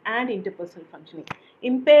functioning, and interpersonal functioning.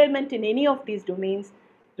 Impairment in any of these domains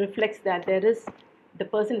reflects that the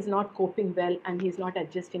person is not coping well and he is not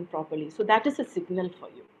adjusting properly. So that is a signal for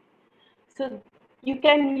you. So You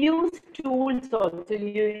can use tools also.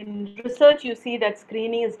 In research, you see that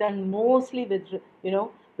screening is done mostly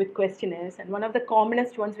with questionnaires. And one of the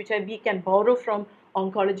commonest ones which we can borrow from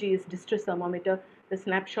oncology is distress thermometer. The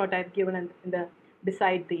snapshot I've given in the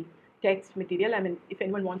beside the text material. I mean, if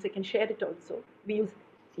anyone wants, I can share it also. We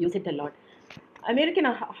use it a lot. American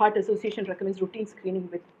Heart Association recommends routine screening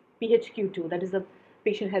with PHQ-2, that is the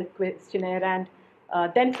patient health questionnaire, and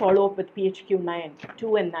then follow up with PHQ-9,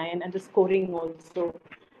 2 and 9, and the scoring also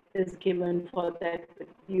is given for that.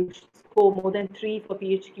 You score more than 3 for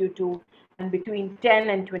PHQ-2 and between 10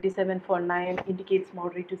 and 27 for 9 indicates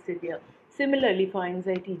moderate to severe. Similarly for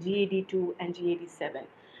anxiety, GAD2 and GAD7.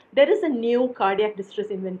 There is a new cardiac distress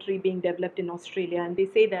inventory being developed in Australia, and they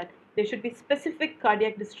say that there should be specific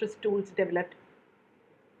cardiac distress tools developed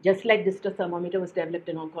just like distress thermometer was developed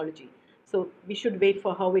in oncology. So we should wait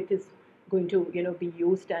for how it is going to be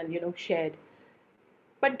used and shared.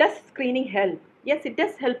 But does screening help? Yes, it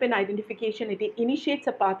does help in identification. It initiates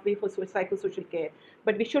a pathway for psychosocial care.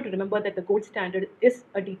 But we should remember that the gold standard is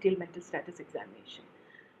a detailed mental status examination.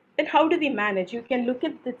 Then how do we manage? You can look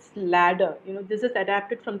at this ladder. This is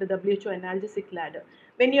adapted from the WHO analgesic ladder.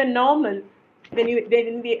 When you're normal, when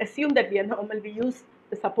we assume that we are normal, we use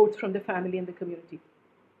the supports from the family and the community.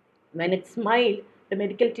 When it's mild, the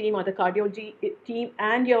medical team or the cardiology team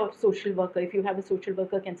and your social worker, if you have a social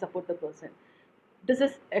worker, can support the person. This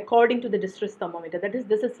is according to the distress thermometer. That is,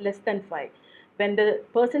 this is less than 5. When the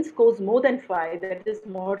person scores more than 5, that is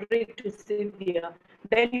moderate to severe,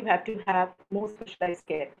 then you have to have more specialized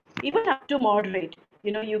care. Even up to moderate,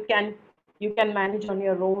 you can manage on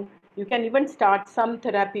your own. You can even start some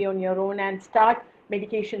therapy on your own and start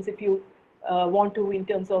medications if you want to in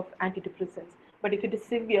terms of antidepressants. But if it is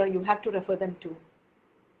severe, you have to refer them to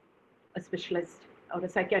a specialist or a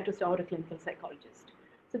psychiatrist or a clinical psychologist.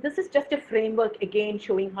 So this is just a framework, again,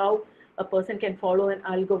 showing how a person can follow an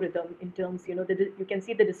algorithm in terms, you can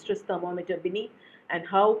see the distress thermometer beneath, and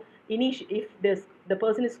how if the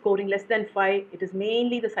person is scoring less than 5, it is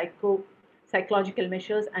mainly the psychological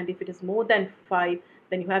measures, and if it is more than 5,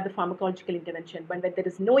 then you have the pharmacological intervention. But when there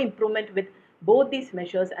is no improvement with both these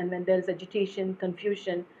measures, and when there is agitation,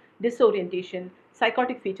 confusion, disorientation,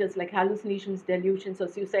 psychotic features like hallucinations, delusions, or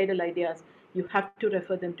suicidal ideas, you have to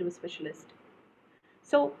refer them to a specialist.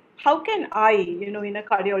 So how can I, in a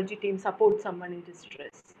cardiology team, support someone in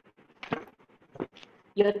distress?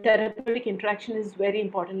 Your therapeutic interaction is very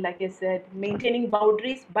important, like I said, maintaining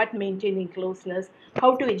boundaries, but maintaining closeness,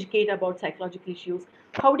 how to educate about psychological issues,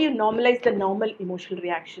 how do you normalize the normal emotional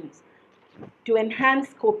reactions, to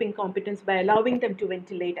enhance coping competence by allowing them to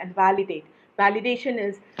ventilate and validate. Validation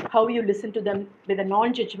is how you listen to them with a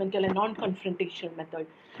non-judgmental and non-confrontational method.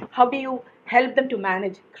 How do you help them to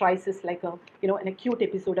manage crisis like an acute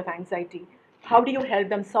episode of anxiety? How do you help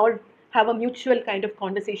them have a mutual kind of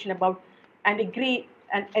conversation about and agree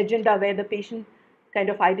an agenda where the patient kind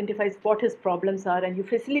of identifies what his problems are and you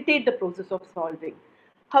facilitate the process of solving?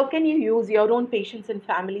 How can you use your own patients and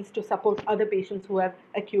families to support other patients who have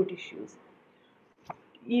acute issues?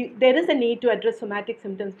 There is a need to address somatic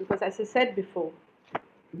symptoms because, as I said before,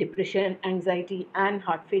 depression, anxiety, and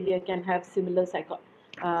heart failure can have similar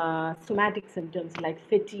somatic symptoms like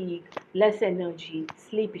fatigue, less energy,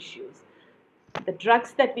 sleep issues. The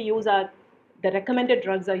drugs that we use the recommended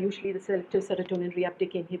drugs are usually the selective serotonin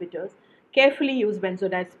reuptake inhibitors. Carefully use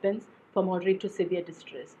benzodiazepines for moderate to severe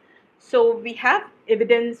distress. So we have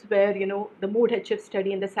evidence where, the mood HF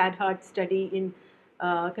study and the SAD heart study in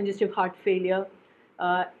congestive heart failure,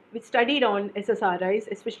 we studied on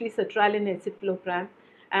SSRIs, especially sertraline and citalopram,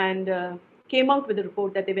 and came out with a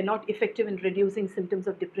report that they were not effective in reducing symptoms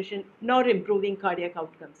of depression nor improving cardiac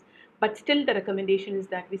outcomes. But still, the recommendation is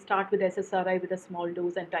that we start with SSRI with a small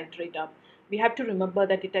dose and titrate up. We have to remember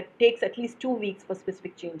that it takes at least 2 weeks for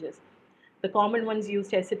specific changes. The common ones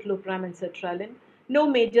used escitalopram and sertraline. No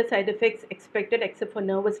major side effects expected except for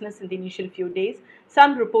nervousness in the initial few days.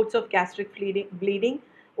 Some reports of gastric bleeding.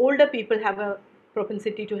 Older people have a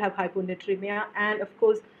propensity to have hyponatremia, and of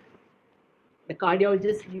course, the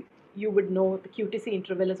cardiologist, you would know the QTC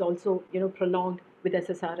interval is also prolonged with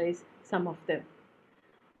SSRIs, some of them.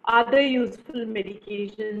 Other useful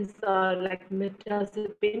medications are like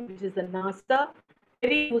mirtazapine, which is a NASA.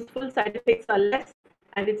 Very useful, side effects are less,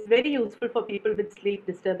 and it's very useful for people with sleep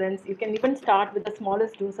disturbance. You can even start with the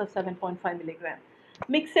smallest dose of 7.5 milligram.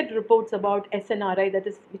 Mixed reports about SNRI, that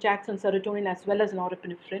is, which acts on serotonin as well as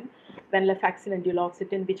norepinephrine, venlafaxine and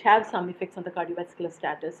duloxetine, which have some effects on the cardiovascular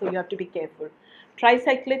status, so you have to be careful.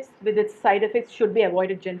 Tricyclics with its side effects should be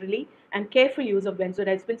avoided generally, and careful use of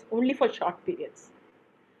benzodiazepines only for short periods.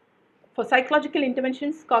 For psychological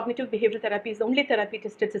interventions, cognitive behavioral therapy is the only therapy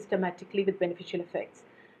tested systematically with beneficial effects.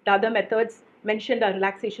 The other methods mentioned are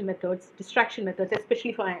relaxation methods, distraction methods,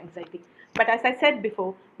 especially for anxiety. But as I said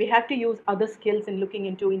before, we have to use other skills in looking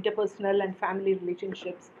into interpersonal and family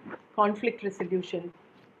relationships, conflict resolution,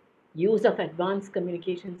 use of advanced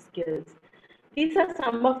communication skills. These are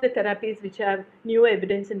some of the therapies which have new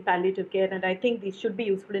evidence in palliative care, and I think these should be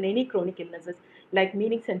useful in any chronic illnesses like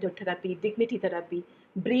meaning-centered therapy, dignity therapy,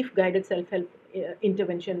 brief guided self-help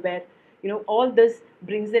intervention, where all this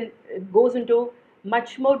goes into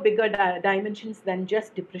much more bigger dimensions than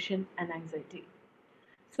just depression and anxiety.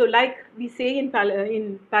 So, like we say in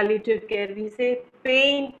palliative care, we say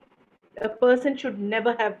pain, a person should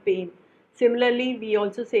never have pain. Similarly, we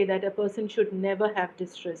also say that a person should never have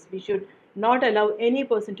distress. We should not allow any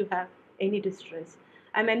person to have any distress.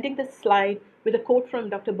 I'm ending this slide with a quote from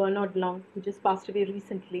Dr. Bernard Long, who just passed away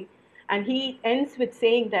recently. And he ends with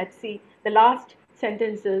saying that, see, the last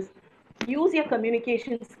sentence is, use your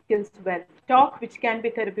communication skills well. Talk, which can be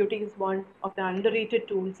therapeutic, is one of the underrated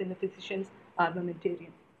tools in the physician's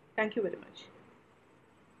armamentarium. Thank you very much.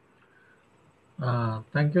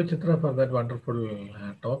 Thank you, Chitra, for that wonderful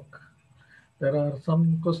talk. There are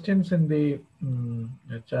some questions in the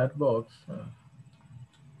chat box.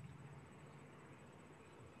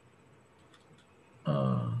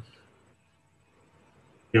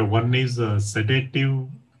 Yeah, one is sedative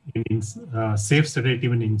safe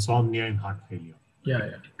sedative in insomnia and heart failure.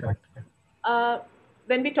 Yeah, correct.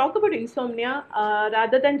 When we talk about insomnia,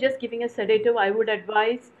 rather than just giving a sedative, I would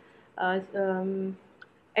advise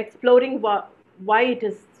exploring why it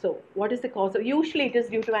is so. What is the cause? Usually it is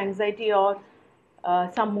due to anxiety or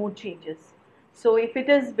some mood changes. So if it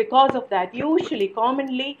is because of that,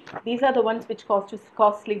 commonly, these are the ones which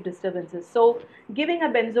cause sleep disturbances. So giving a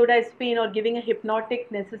benzodiazepine or giving a hypnotic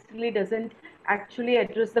necessarily doesn't actually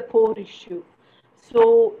address the core issue.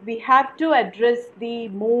 So we have to address the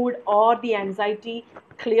mood or the anxiety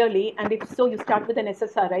clearly, and if so, you start with an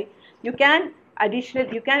SSRI. You can add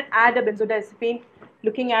a benzodiazepine,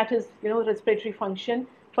 looking at his respiratory function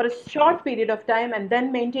for a short period of time, and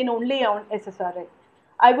then maintain only on SSRI.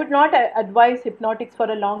 I would not advise hypnotics for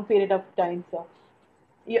a long period of time, sir.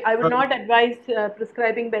 I would not advise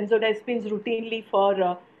prescribing benzodiazepines routinely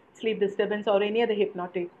for sleep disturbance or any other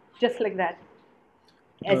hypnotic, just like that,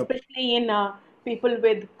 especially in people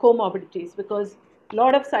with comorbidities, because a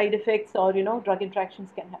lot of side effects or drug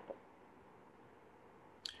interactions can happen.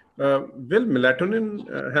 Will melatonin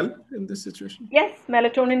help in this situation? Yes,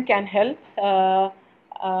 melatonin can help.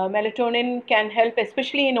 Melatonin can help,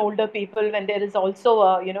 especially in older people when there is also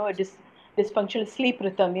a dysfunctional sleep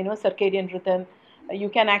rhythm, circadian rhythm. You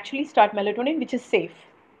can actually start melatonin, which is safe.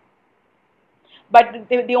 But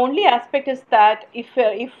the only aspect is that if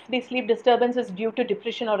the sleep disturbance is due to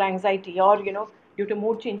depression or anxiety, or due to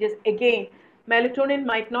mood changes, again, melatonin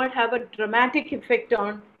might not have a dramatic effect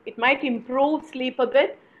on. It might improve sleep a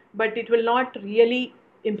bit, but it will not really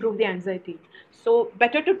improve the anxiety. So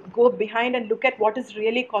better to go behind and look at what is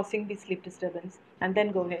really causing the sleep disturbance, and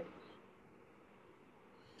then go ahead.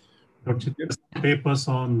 Dr. Papers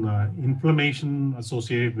on inflammation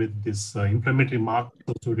associated with this inflammatory mark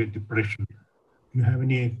associated depression. Do you have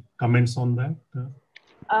any comments on that?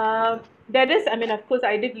 There is, of course,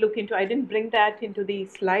 I didn't bring that into the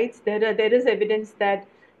slides. There is evidence that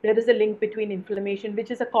there is a link between inflammation,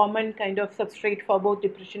 which is a common kind of substrate for both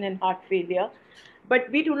depression and heart failure. But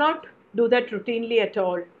we do not do that routinely at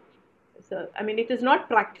all. So, it is not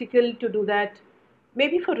practical to do that,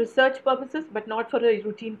 maybe for research purposes, but not for a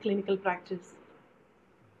routine clinical practice.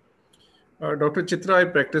 Dr. Chitra, I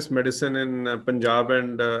practice medicine in Punjab,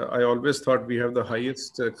 and I always thought we have the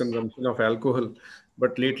highest consumption of alcohol.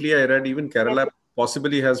 But lately I read even Kerala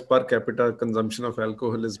possibly has per capita consumption of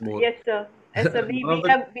alcohol is more. Yes, sir. Yes, sir.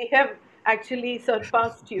 We have actually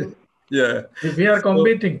surpassed you. Yeah. We are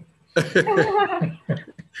competing.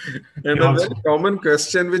 And a very common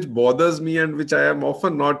question which bothers me and which I am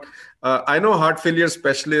often not, I know heart failure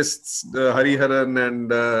specialists, Hariharan and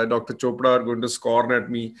Dr. Chopra are going to scorn at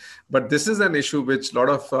me, but this is an issue which a lot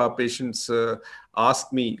of patients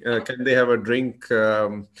ask me, can they have a drink?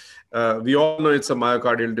 We all know it's a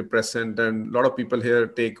myocardial depressant, and a lot of people here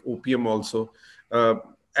take opium also.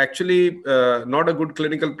 actually not a good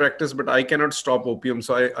clinical practice, but I cannot stop opium.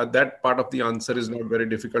 So that part of the answer is not very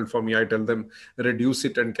difficult for me. I tell them reduce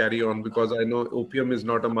it and carry on, because I know opium is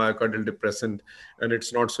not a myocardial depressant, and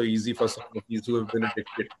it's not so easy for some of these who have been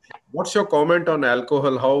addicted. What's your comment on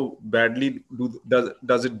alcohol? How badly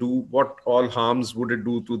does it do? What all harms would it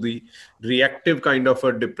do to the reactive kind of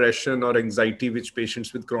a depression or anxiety which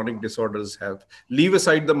patients with chronic disorders have? Leave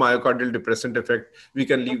aside the myocardial depressant effect. We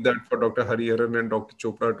can leave that for Dr. Hariharan and Dr.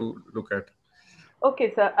 Chopra to look at.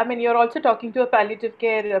 Okay, sir. I mean, you're also talking to a palliative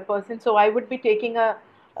care person, so I would be taking a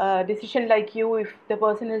decision like you if the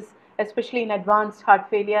person is especially in advanced heart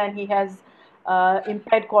failure and he has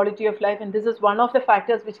impaired quality of life, and this is one of the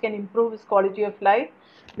factors which can improve his quality of life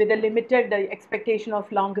with a limited expectation of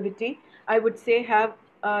longevity. I would say have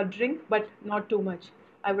a drink, but not too much.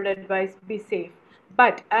 I would advise be safe.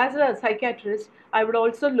 But as a psychiatrist, I would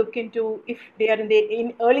also look into if they are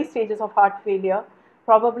in early stages of heart failure.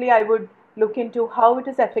 Probably I would look into how it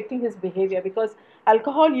is affecting his behavior, because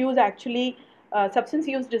alcohol use actually substance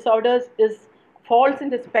use disorders is falls in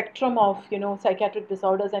the spectrum of psychiatric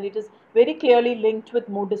disorders, and it is very clearly linked with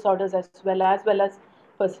mood disorders as well as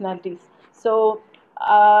personalities. So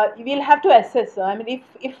we'll have to assess. I mean,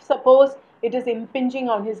 if suppose it is impinging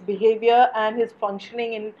on his behavior and his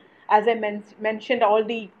functioning in, as I mentioned, all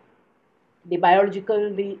the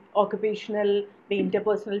biological, the occupational, the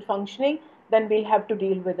interpersonal functioning, then we'll have to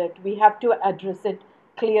deal with it. We have to address it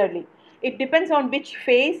clearly. It depends on which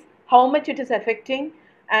phase, how much it is affecting,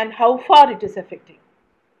 and how far it is affecting.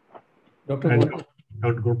 Dr. And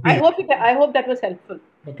Wonder, I hope that was helpful.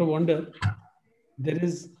 Dr. Wonder, there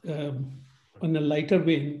is, on a lighter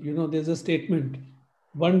vein, there's a statement,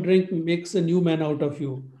 one drink makes a new man out of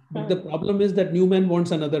you. But the problem is that new man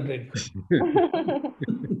wants another drink.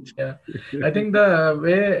 Yeah, I think the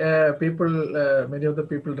way many of the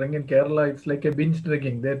people drink in Kerala, it's like a binge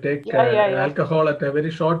drinking. They take alcohol at a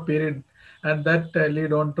very short period, and that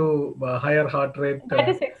lead on to higher heart rate, That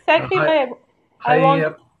is exactly why I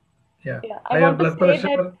higher, I want to blood say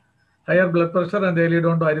pressure, that. higher blood pressure, and they lead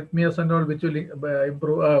on to arrhythmias and all, which will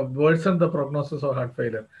improve, worsen the prognosis of heart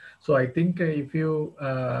failure. So I think if you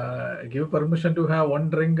give permission to have one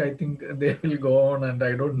drink, I think they will go on, and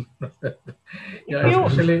I don't. Yeah,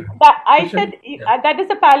 especially. That is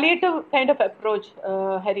a palliative kind of approach,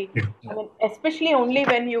 Hari. Yeah. I mean, especially only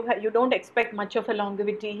when you don't expect much of a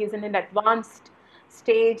longevity. He's in an advanced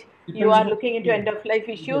stage. You are looking into end of life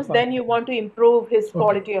issues. Then you want to improve his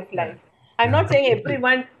quality of life. I'm not saying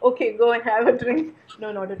everyone, okay, go and have a drink.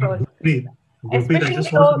 No, not at all. Gurpreet, I Especially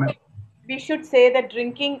just want to we should say that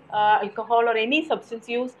drinking alcohol or any substance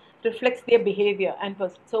use reflects their behavior, and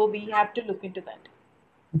so we have to look into that.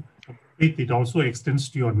 it also extends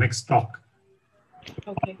to your next talk.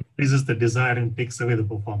 Okay. This is the desire and takes away the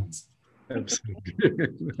performance.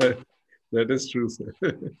 Absolutely. That is true, sir.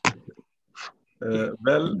 Do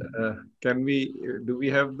we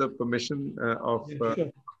have the permission of...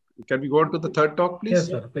 Sure. Can we go on to the third talk, please? Yes,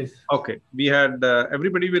 sir, please. Okay. We had,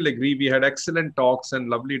 everybody will agree, we had excellent talks and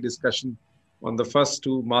lovely discussion on the first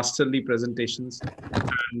two masterly presentations.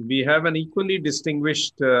 And we have an equally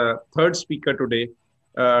distinguished third speaker today,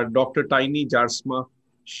 Dr. Tiny Jarsma.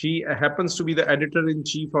 She happens to be the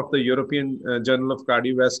editor-in-chief of the European Journal of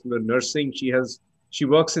Cardiovascular Nursing. She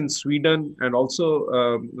works in Sweden and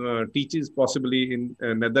also teaches possibly in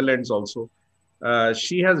Netherlands also.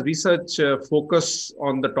 She has research focus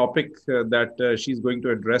on the topic that she's going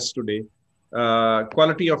to address today,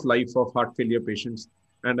 quality of life of heart failure patients.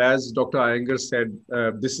 And as Dr. Iyengar said,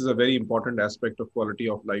 this is a very important aspect of quality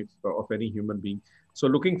of life of any human being. So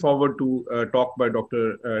looking forward to talk by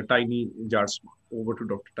Dr. Tiny Jarsma. Over to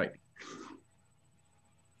Dr. Tiny.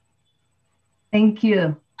 Thank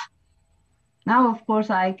you. Now, of course,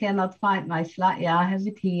 I cannot find my slide. Yeah, I have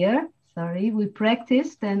it here. Sorry, we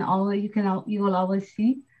practiced, and you will always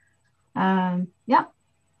see. Yeah.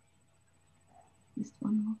 Just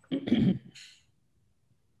one more.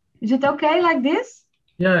 Is it okay like this?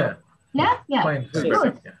 Yeah. Yeah. Fine.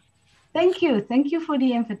 Good. Yeah. Thank you for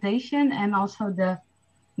the invitation and also the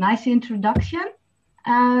nice introduction.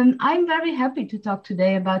 I'm very happy to talk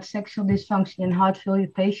today about sexual dysfunction in heart failure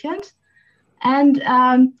patients. And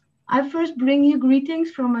I first bring you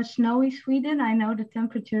greetings from a snowy Sweden. I know the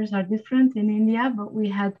temperatures are different in India, but we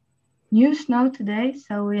had new snow today,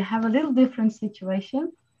 so we have a little different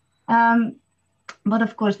situation. But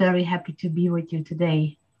of course, very happy to be with you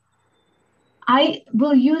today. I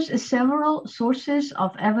will use several sources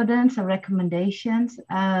of evidence and recommendations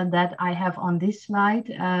that I have on this slide.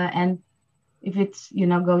 And if it's,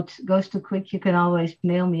 goes too quick, you can always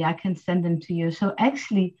mail me. I can send them to you. So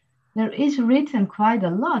actually, there is written quite a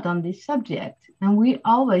lot on this subject. And we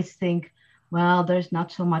always think, well, there's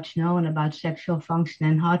not so much known about sexual function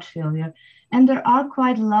and heart failure. And there are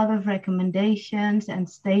quite a lot of recommendations and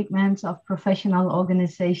statements of professional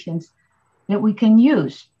organizations that we can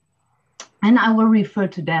use. And I will refer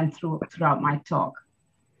to them throughout my talk.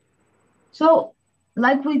 So,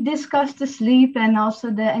 like we discussed the sleep and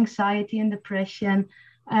also the anxiety and depression,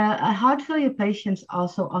 heart failure patients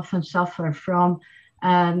also often suffer from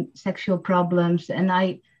sexual problems. And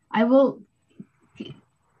I will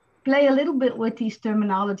play a little bit with these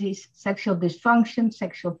terminologies: sexual dysfunction,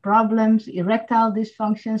 sexual problems, erectile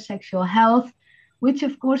dysfunction, sexual health, which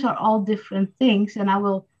of course are all different things. And I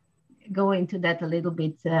will go into that a little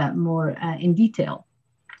bit more in detail.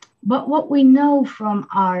 But what we know from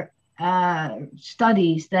our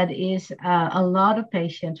studies, that is a lot of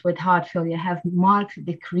patients with heart failure have marked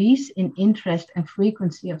decrease in interest and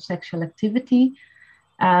frequency of sexual activity.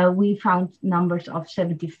 We found numbers of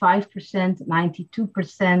 75%,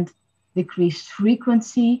 92% decreased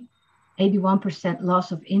frequency, 81%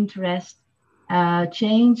 loss of interest,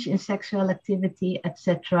 change in sexual activity,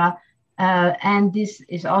 etc. And this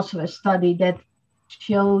is also a study that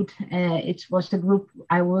showed, it was the group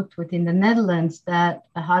I worked with in the Netherlands, that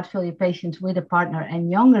heart failure patients with a partner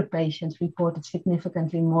and younger patients reported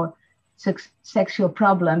significantly more sexual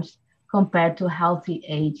problems compared to healthy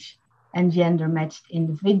age and gender matched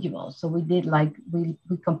individuals. So we did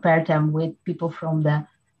we compared them with people from the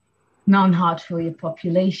non-heart failure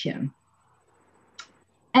population.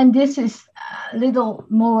 And this is a little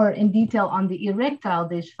more in detail on the erectile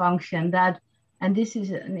dysfunction, and this is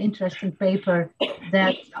an interesting paper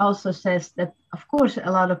that also says that, of course, a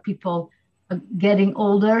lot of people getting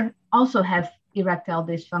older also have erectile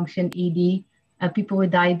dysfunction, ED. People with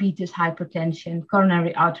diabetes, hypertension,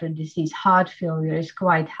 coronary artery disease, heart failure is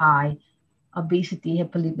quite high, obesity,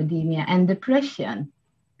 hyperlipidemia, and depression.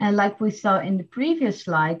 And like we saw in the previous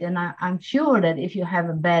slide, and I'm sure that if you have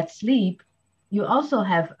a bad sleep, you also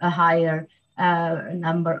have a higher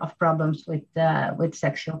number of problems with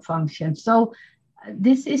sexual function. So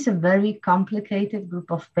this is a very complicated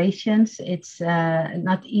group of patients. It's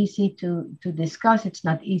not easy to discuss. It's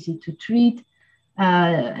not easy to treat.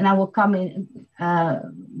 And I will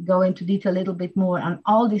go into detail a little bit more on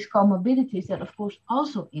all these comorbidities that, of course,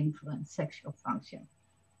 also influence sexual function.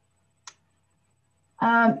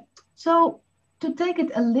 So to take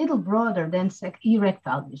it a little broader than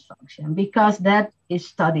erectile dysfunction, because that is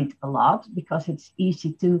studied a lot, because it's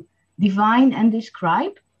easy to define and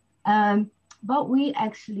describe. But we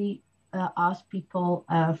actually asked people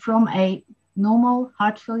from a normal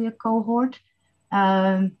heart failure cohort.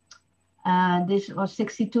 This was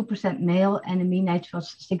 62% male and the mean age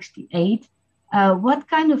was 68. What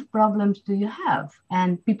kind of problems do you have?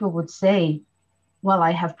 And people would say, well,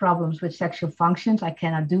 I have problems with sexual functions. I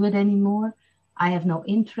cannot do it anymore. I have no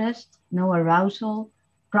interest, no arousal,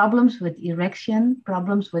 problems with erection,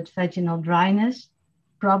 problems with vaginal dryness,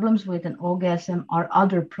 problems with an orgasm, or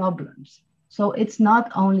other problems. So it's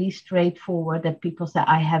not only straightforward that people say,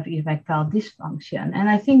 I have erectile dysfunction. And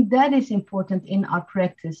I think that is important in our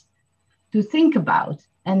practice to think about.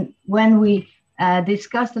 And when we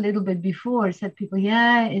discussed a little bit before, said people,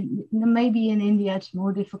 maybe in India it's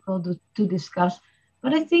more difficult to discuss.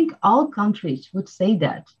 But I think all countries would say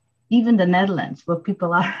that. Even the Netherlands, where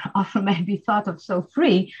people are often maybe thought of so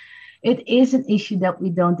free, it is an issue that we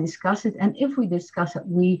don't discuss it. And if we discuss it,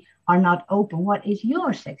 we are not open. What is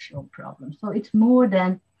your sexual problem? So it's more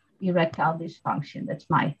than erectile dysfunction. That's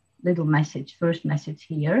my little message, first message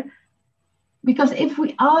here. Because if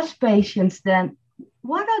we ask patients then,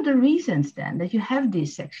 what are the reasons then that you have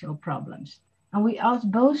these sexual problems? And we asked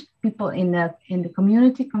both people in the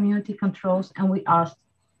community controls, and we asked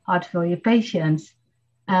heart failure patients,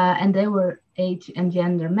 and they were age and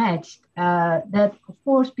gender matched, that of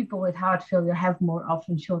course people with heart failure have more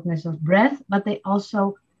often shortness of breath, but they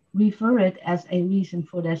also refer it as a reason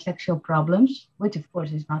for their sexual problems, which of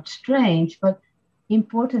course is not strange, but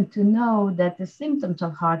important to know that the symptoms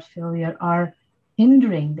of heart failure are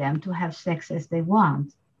hindering them to have sex as they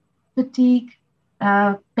want. Fatigue,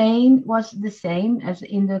 pain was the same as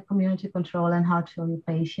in the community control and heart failure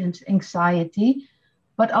patients. Anxiety,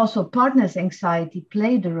 but also partner's anxiety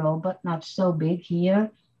played a role, but not so big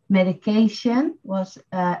here. Medication was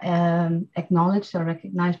acknowledged or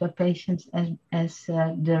recognized by patients as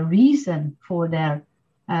the reason for their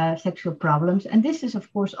sexual problems. And this is,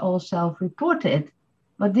 of course, all self-reported,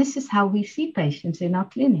 but this is how we see patients in our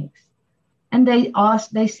clinics. And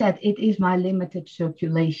they said, it is my limited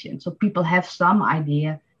circulation. So people have some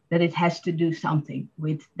idea that it has to do something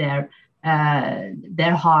with their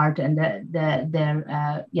their heart and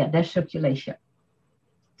their circulation.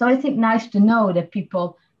 So I think nice to know that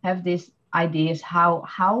people have these ideas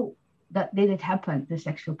how that did it happen, the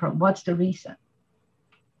sexual problem, what's the reason.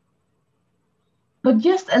 But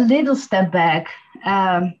just a little step back,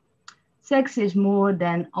 sex is more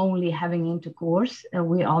than only having intercourse.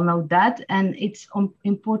 We all know that. And it's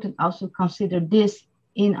important also to consider this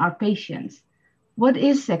in our patients. What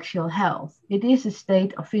is sexual health? It is a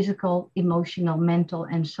state of physical, emotional, mental,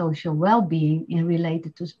 and social well-being in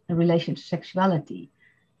relation to sexuality.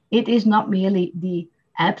 It is not merely the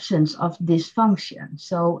absence of dysfunction.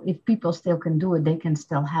 So if people still can do it, they can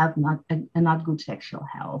still have not good sexual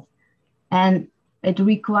health. And it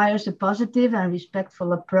requires a positive and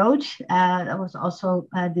respectful approach. That was also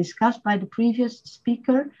discussed by the previous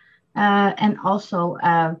speaker. And also,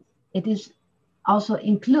 it is also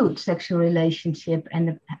includes sexual relationship and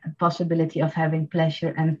the possibility of having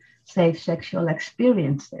pleasure and safe sexual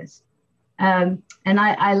experiences. And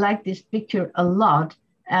I like this picture a lot.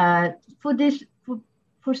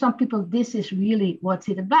 For some people, this is really what's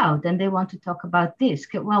it about, and they want to talk about this.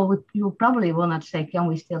 Well, you probably will not say, can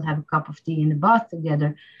we still have a cup of tea in the bath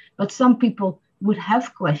together? But some people would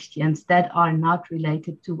have questions that are not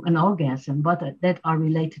related to an orgasm, but that are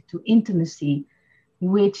related to intimacy,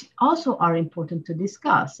 which also are important to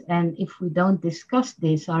discuss. And if we don't discuss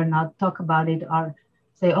this or not talk about it or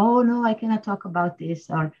say, oh, no, I cannot talk about this,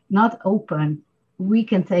 or not open, we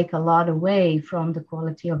can take a lot away from the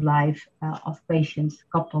quality of life of patients,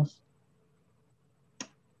 couples.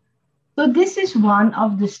 So this is one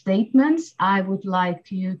of the statements I would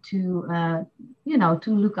like you to,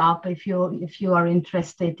 to look up if you are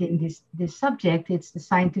interested in this subject. It's the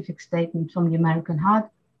scientific statement from the American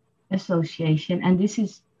Heart Association, and this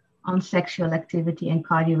is on sexual activity and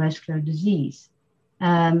cardiovascular disease.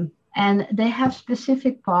 And they have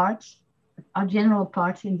specific parts, are general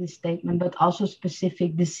parts in this statement, but also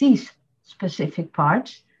specific disease-specific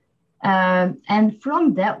parts. And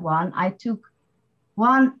from that one, I took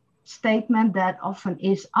one statement that often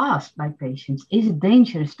is asked by patients: is it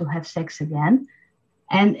dangerous to have sex again?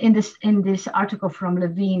 And in this article from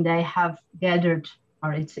Levine, they have gathered,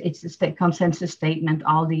 or it's a consensus statement,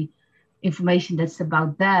 all the information that's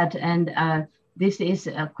about that. And this is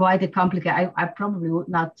quite a complicated, I probably would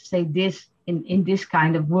not say this in this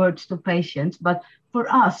kind of words to patients, but for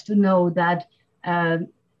us to know that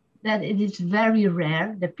that it is very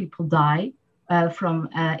rare that people die from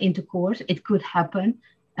intercourse. It could happen,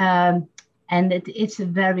 and it's a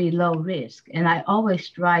very low risk. And I always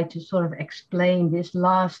try to sort of explain this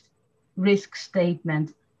last risk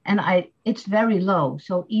statement, and it's very low.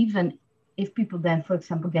 So even if people then, for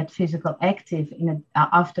example, get physical active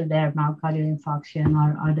after their myocardial infarction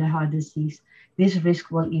or their heart disease, this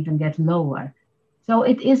risk will even get lower. So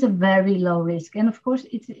it is a very low risk. And of course,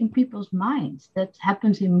 it's in people's minds. That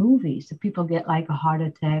happens in movies. The people get like a heart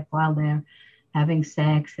attack while they're having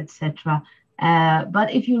sex, etc.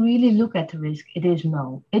 But if you really look at the risk, it is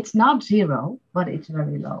low. It's not zero, but it's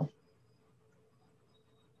very low.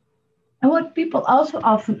 And what people also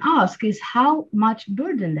often ask is, how much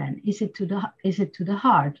burden then is it to the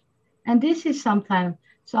heart? And this is sometimes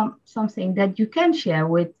something that you can share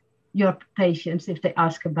with your patients if they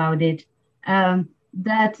ask about it. It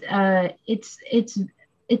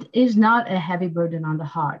is not a heavy burden on the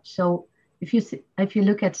heart. So if you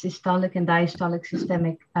look at systolic and diastolic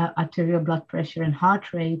systemic arterial blood pressure and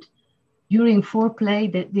heart rate during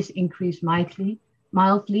foreplay, this increase mildly.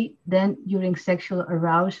 Then during sexual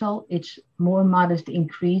arousal, it's more modest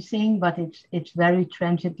increasing, but it's very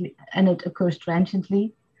transiently, and it occurs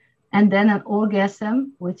transiently. And then an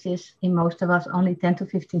orgasm, which is in most of us only 10 to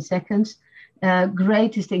 15 seconds,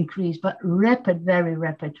 greatest increase, but very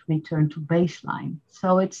rapid return to baseline.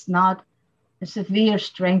 So it's not a severe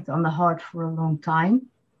strength on the heart for a long time.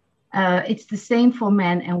 It's the same for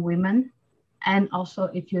men and women. And also,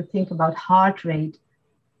 if you think about heart rate,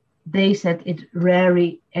 they said it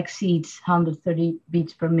rarely exceeds 130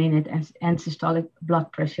 beats per minute, and systolic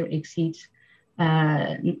blood pressure exceeds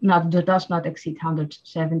does not exceed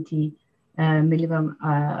 170 milligram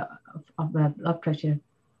of blood pressure.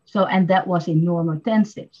 So, and that was in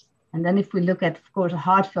normotensives. And then if we look at, of course,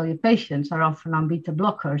 heart failure patients are often on beta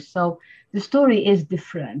blockers. So the story is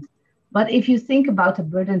different. But if you think about a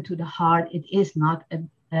burden to the heart, it is not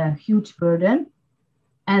a huge burden.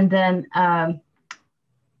 And then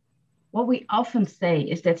what we often say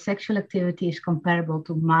is that sexual activity is comparable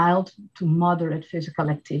to mild to moderate physical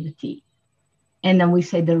activity. And then we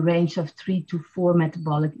say the range of 3 to 4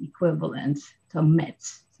 metabolic equivalents, so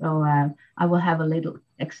METs. So I will have a little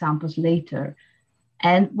examples later.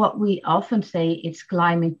 And what we often say is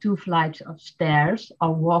climbing 2 flights of stairs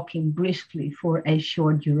or walking briskly for a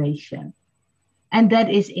short duration. And that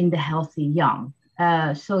is in the healthy young.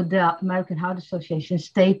 So the American Heart Association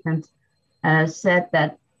statement said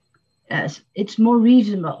that it's more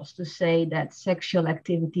reasonable to say that sexual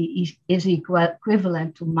activity is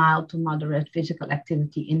equivalent to mild to moderate physical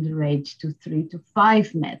activity in the range to 3 to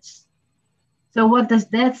 5 METs. So what does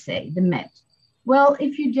that say, the MET? Well,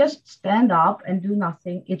 if you just stand up and do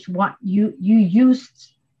nothing, it's what you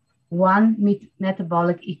used one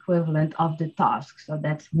metabolic equivalent of the task. So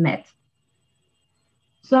that's MET.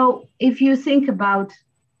 So if you think about,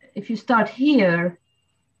 if you start here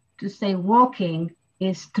to say walking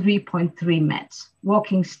is 3.3 METs,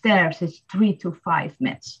 walking stairs is 3 to 5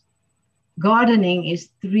 METs, gardening is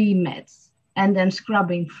 3 METs, and then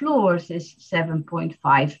scrubbing floors is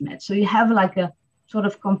 7.5 METs. So you have like a sort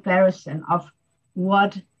of comparison of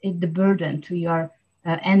what is the burden to your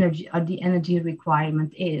energy or the energy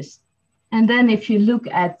requirement is. And then if you look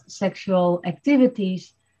at sexual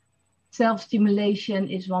activities, self-stimulation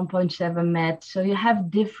is 1.7 MET. So you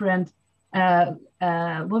have different,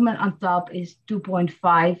 women on top is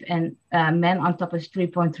 2.5 and men on top is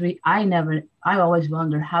 3.3. I always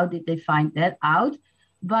wonder, how did they find that out?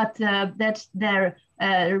 But that's their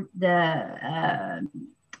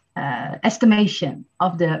estimation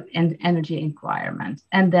of the energy requirement.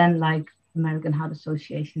 And then, like American Heart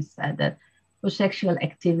Association said, that for sexual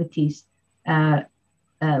activities,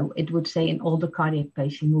 it would say in older cardiac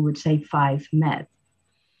patients, we would say 5 MET.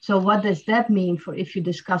 So what does that mean for if you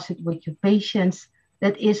discuss it with your patients?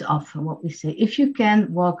 That is often what we say. If you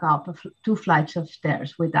can walk up 2 flights of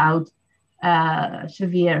stairs without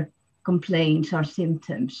severe complaints or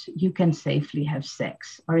symptoms, you can safely have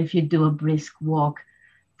sex. Or if you do a brisk walk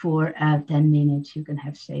for 10 minutes, you can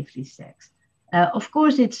have safely sex. Of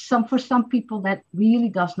course, it's for some people that really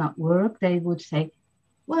does not work. They would say,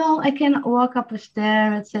 well, I can walk up a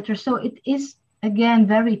stair, etc. So it is, again,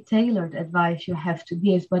 very tailored advice you have to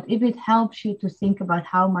give. But if it helps you to think about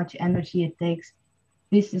how much energy it takes,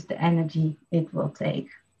 this is the energy it will take.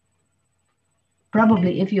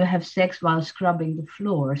 Probably if you have sex while scrubbing the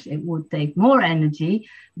floors, it would take more energy,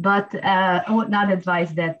 but I would not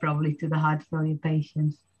advise that probably to the heart failure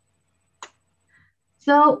patients.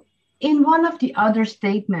 So in one of the other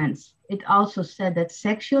statements, it also said that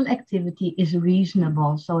sexual activity is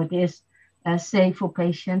reasonable. So it is safe for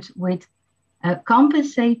patients with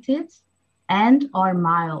compensated and or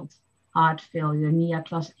mild heart failure, NIA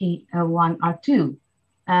class 1 or 2.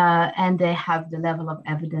 And they have the level of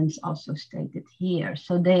evidence also stated here.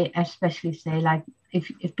 So they especially say, like,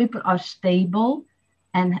 if people are stable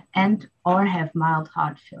and or have mild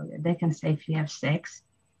heart failure, they can safely have sex.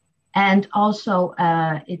 And also,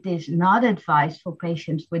 it is not advised for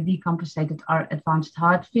patients with decompensated or advanced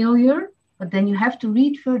heart failure, but then you have to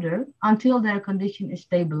read further until their condition is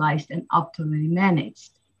stabilized and optimally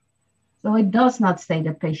managed. So it does not say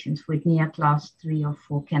that patients with NIA class 3 or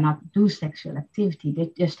 4 cannot do sexual activity.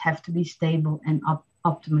 They just have to be stable and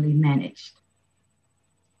optimally managed.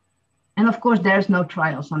 And of course, there's no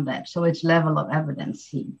trials on that. So it's level of evidence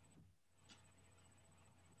C.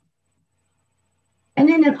 And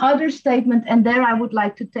in another statement, and there I would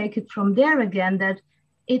like to take it from there again, that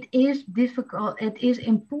it is difficult, it is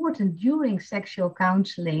important during sexual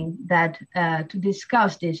counseling that to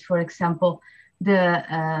discuss this, for example,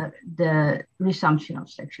 the resumption of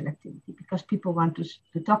sexual activity, because people want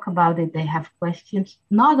to talk about it, they have questions.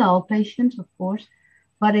 Not all patients, of course,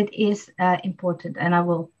 but it is important. And I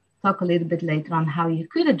will talk a little bit later on how you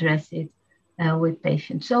could address it with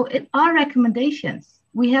patients. So it are recommendations.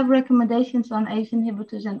 We have recommendations on ACE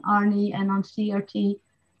inhibitors and ARNI and on CRT.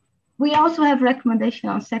 We also have recommendations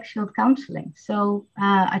on sexual counseling. So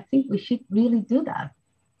I think we should really do that.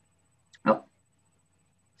 Oh,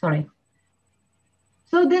 sorry.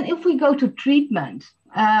 So then if we go to treatment,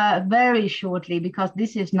 very shortly, because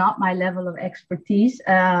this is not my level of expertise,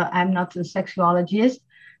 I'm not a sexuologist,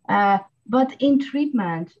 but in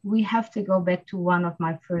treatment, we have to go back to one of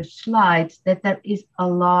my first slides, that there is a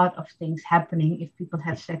lot of things happening if people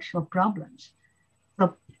have sexual problems.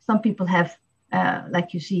 So some people have,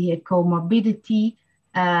 like you see here, comorbidity.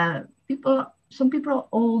 Some people are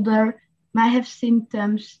older, might have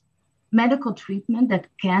symptoms, medical treatment that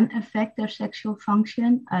can affect their sexual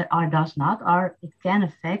function or does not, or it can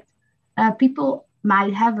affect. People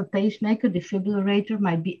might have a pacemaker, defibrillator,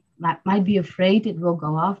 might be afraid it will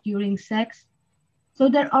go off during sex. So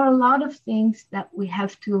there are a lot of things that we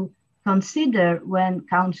have to consider when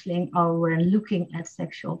counseling or when looking at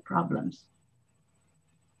sexual problems.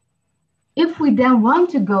 If we then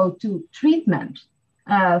want to go to treatment,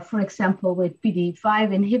 for example, with PDE5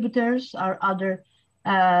 inhibitors or other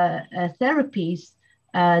therapies,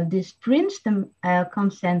 this Princeton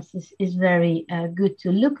consensus is very good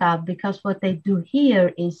to look at, because what they do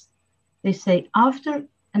here is they say after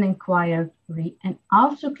an inquiry and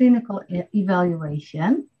after clinical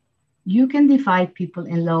evaluation, you can divide people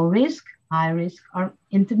in low risk, high risk, or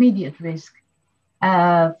intermediate risk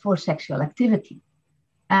for sexual activity,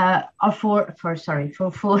 or for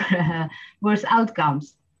worse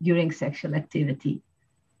outcomes during sexual activity.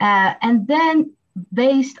 And then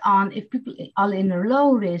based on if people are in a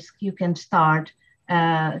low risk, you can start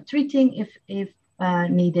treating if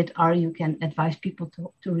needed, or you can advise people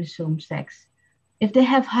to resume sex. If they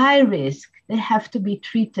have high risk, they have to be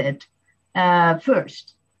treated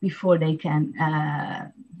first before they can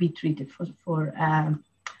be treated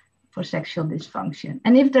for sexual dysfunction.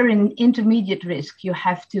 And if they're in intermediate risk, you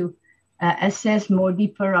have to assess more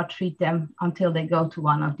deeper or treat them until they go to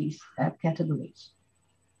one of these categories.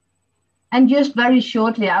 And just very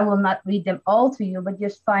shortly, I will not read them all to you, but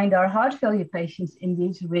just find our heart failure patients in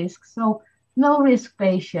these risks. So low risk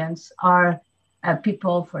patients are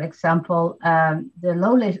people, for example, the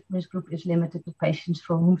low risk group is limited to patients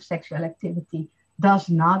for whom sexual activity does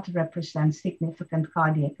not represent significant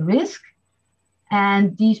cardiac risk.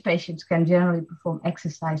 And these patients can generally perform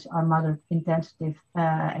exercise or moderate intensity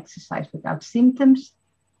exercise without symptoms.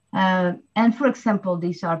 And for example,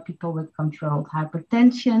 these are people with controlled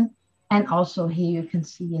hypertension. And also here you can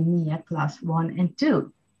see anemia class 1 and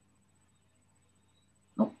 2.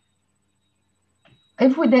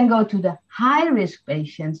 If we then go to the high-risk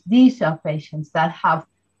patients, these are patients that have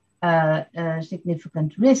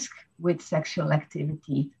significant risk with sexual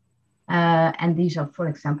activity. And these are, for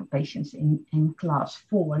example, patients in class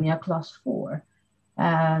 4, near class 4.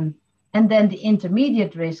 And then the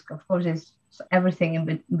intermediate risk, of course, is everything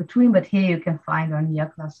in between, but here you can find our near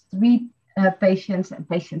class 3 patients and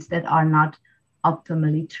patients that are not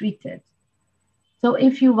optimally treated. So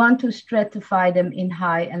if you want to stratify them in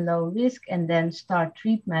high and low risk and then start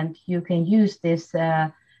treatment, you can use this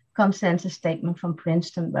consensus statement from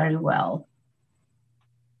Princeton very well.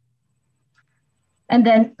 And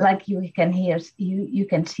then, like you can hear, you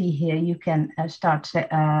can see here, you can start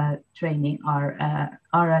training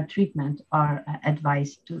or treatment or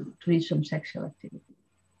advice to resume sexual activity.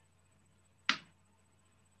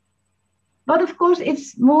 But of course,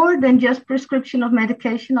 it's more than just prescription of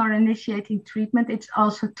medication or initiating treatment. It's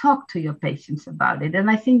also talk to your patients about it. And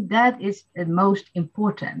I think that is the most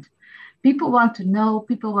important. People want to know,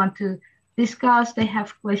 people want to discuss, they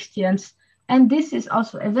have questions. And this is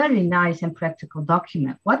also a very nice and practical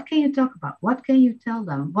document. What can you talk about? What can you tell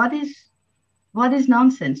them? What is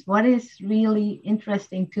nonsense? What is really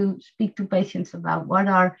interesting to speak to patients about? What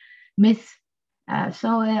are myths?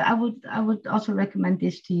 I would also recommend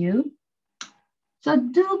this to you. So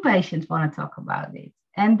do patients want to talk about it?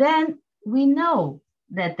 And then we know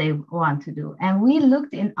that they want to do. And we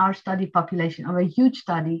looked in our study population of a huge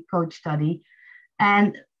study, coach study,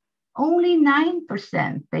 and only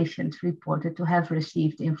 9% patients reported to have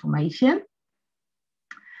received information,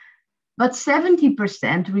 but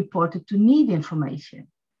 70% reported to need information.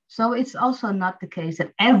 So it's also not the case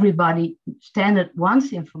that everybody standard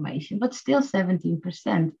wants information, but still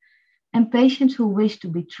 17%. And patients who wish to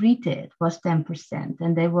be treated was 10%,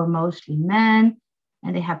 and they were mostly men,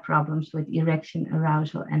 and they have problems with erection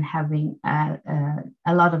arousal and having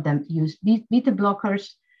a lot of them use beta blockers,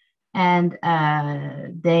 and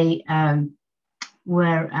they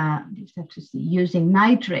were using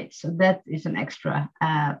nitrates. So that is an extra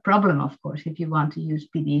problem, of course, if you want to use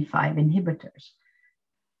PDE5 inhibitors.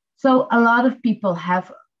 So a lot of people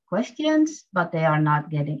have questions, but they are not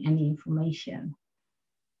getting any information.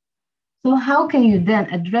 So how can you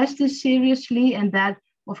then address this seriously? And that,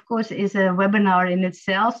 of course, is a webinar in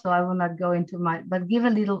itself, so I will not go into but give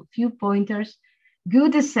a few pointers.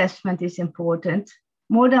 Good assessment is important,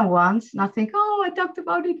 more than once, not think, oh, I talked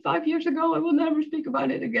about it 5 years ago, I will never speak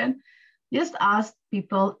about it again. Just ask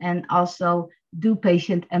people and also do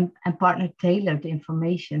patient and partner tailored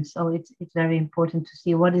information. So it's very important to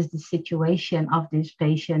see what is the situation of this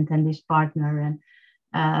patient and this partner, and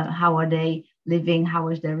how are they living, how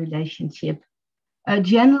is their relationship.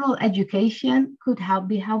 General education could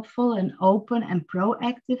be helpful, an open and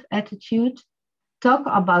proactive attitude. Talk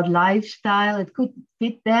about lifestyle, it could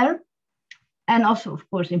fit there. And also, of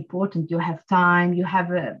course, important, you have time, you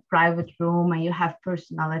have a private room, and you have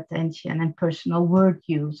personal attention and personal word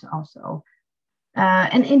use also.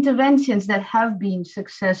 And interventions that have been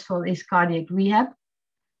successful is cardiac rehab.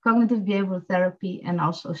 cognitive behavioral therapy, and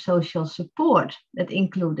also social support that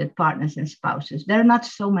included partners and spouses. There are not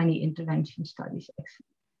so many intervention studies, actually.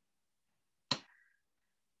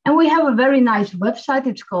 And we have a very nice website.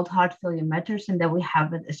 It's called Heart Failure Matters, and then we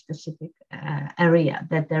have a specific area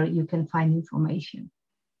that there you can find information.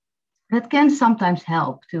 That can sometimes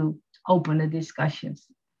help to open the discussions.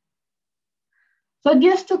 So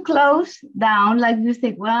just to close down, like you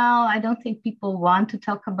think, well, I don't think people want to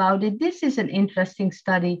talk about it. This is an interesting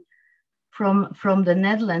study from the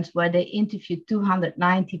Netherlands where they interviewed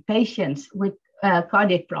 290 patients with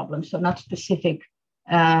cardiac problems, so not specific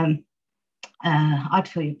heart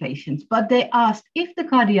failure patients. But they asked, if the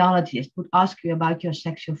cardiologist would ask you about your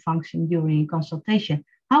sexual function during a consultation,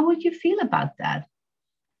 how would you feel about that?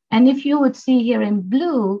 And if you would see here in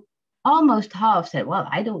blue, almost half said, well,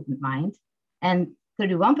 I don't mind. And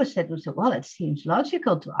 31% would say, well, it seems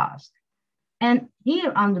logical to ask. And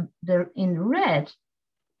here on in red,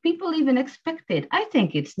 people even expected, I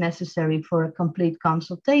think it's necessary for a complete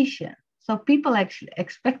consultation. So people actually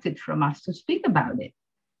expected from us to speak about it.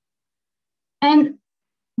 And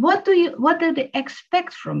what do they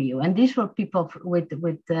expect from you? And these were people with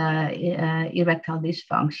erectile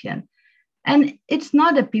dysfunction. And it's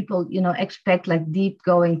not that people, expect like deep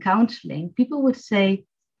going counseling. People would say,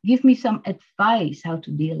 give me some advice how to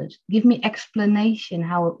deal with it. Give me explanation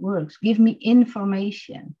how it works. Give me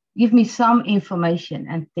information. Give me some information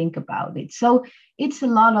and think about it. So it's a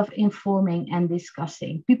lot of informing and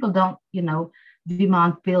discussing. People don't,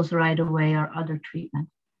 demand pills right away or other treatment.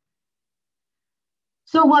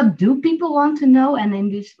 So what do people want to know? And in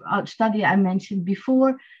this study I mentioned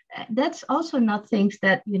before, that's also not things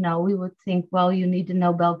that, we would think, well, you need a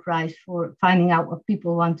Nobel Prize for finding out what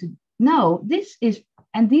people want to know.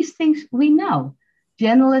 And these things we know.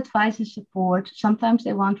 General advice and support. Sometimes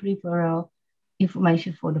they want referral,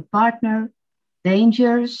 information for the partner,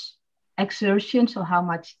 dangers, exertion. So how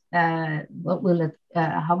much will it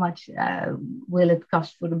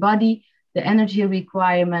cost for the body? The energy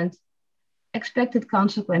requirement, expected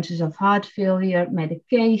consequences of heart failure,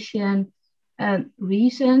 medication,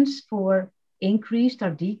 reasons for increased or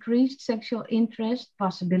decreased sexual interest,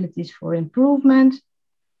 possibilities for improvement,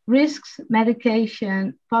 risks,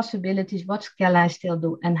 medication, possibilities, what can I still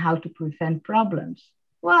do, and how to prevent problems.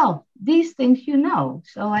 Well, these things you know.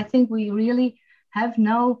 So I think we really have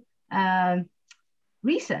no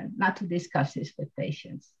reason not to discuss this with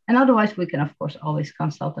patients. And otherwise, we can, of course, always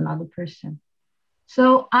consult another person.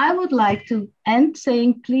 So I would like to end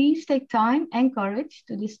saying, please take time and courage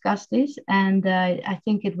to discuss this. And I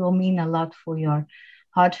think it will mean a lot for your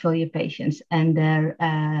heart failure patients and their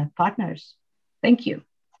partners. Thank you.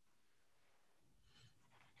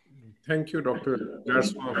 Thank you, Dr.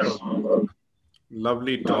 Jarsma, for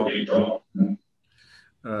lovely talk,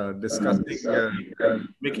 discussing and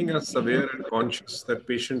making us aware and conscious that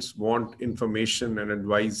patients want information and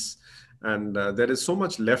advice. And there is so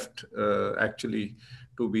much left actually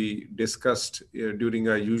to be discussed during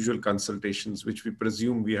our usual consultations, which we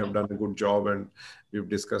presume we have done a good job and we've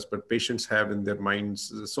discussed, but patients have in their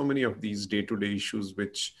minds so many of these day-to-day issues,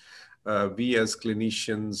 which we as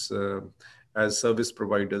clinicians, as service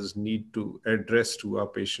providers need to address to our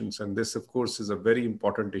patients. And this, of course, is a very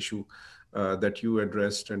important issue that you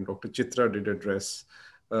addressed and Dr. Chitra did address.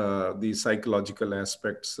 The psychological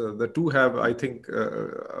aspects. The two have, I think,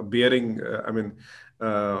 a bearing,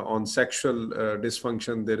 on sexual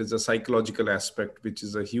dysfunction. There is a psychological aspect, which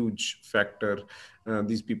is a huge factor.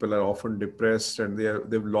 These people are often depressed and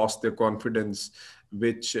they've lost their confidence,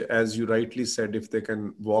 which, as you rightly said, if they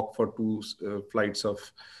can walk for 2 flights of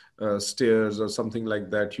stairs or something like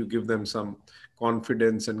that, you give them some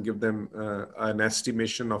confidence and give them an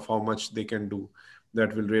estimation of how much they can do.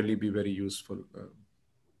 That will really be very useful.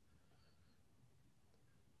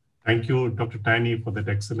 Thank you, Dr. Tiny, for that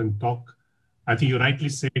excellent talk. I think you rightly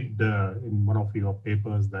said in one of your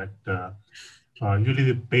papers that usually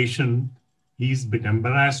the patient, he's a bit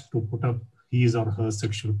embarrassed to put up his or her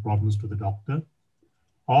sexual problems to the doctor,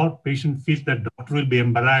 or patient feels that doctor will be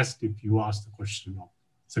embarrassed if you ask the question of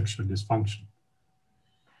sexual dysfunction.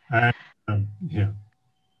 And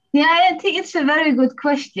Yeah, I think it's a very good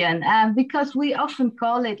question because we often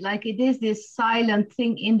call it like it is this silent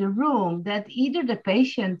thing in the room that either the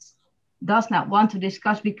patient does not want to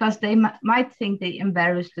discuss because they might think they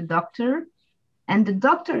embarrass the doctor, and the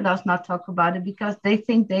doctor does not talk about it because they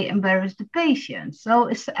think they embarrass the patient.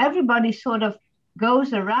 So everybody sort of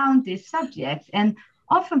goes around this subject, and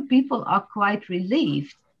often people are quite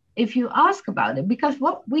relieved if you ask about it, because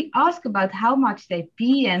what we ask about how much they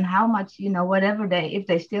pee and how much, whatever if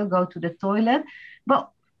they still go to the toilet.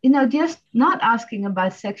 But just not asking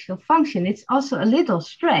about sexual function, it's also a little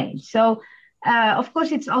strange. So, of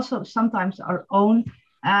course, it's also sometimes our own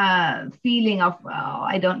feeling of, oh,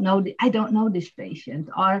 I don't know this patient,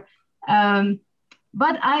 or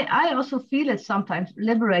but I also feel it sometimes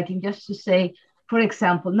liberating just to say, for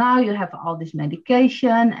example, now you have all this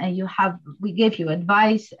medication and we give you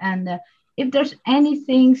advice. And if there's any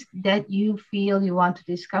things that you feel you want to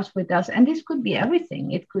discuss with us, and this could be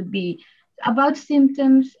everything, it could be about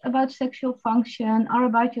symptoms, about sexual function, or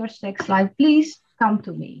about your sex life, please come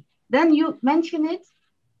to me. Then you mention it,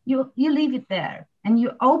 you leave it there, and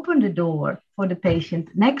you open the door for the patient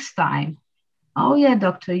next time. Oh yeah,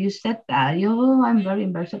 doctor, you said that. I'm very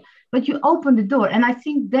embarrassed. But you open the door. And I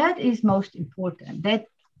think that is most important. That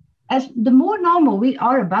as the more normal we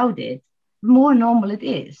are about it, the more normal it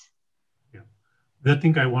is. Yeah. The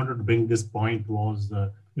thing I wanted to bring this point was,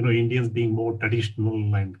 Indians being more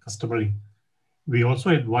traditional and customary. We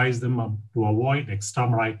also advise them to avoid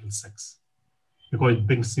extramarital sex because it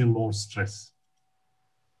brings in more stress.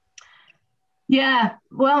 Yeah,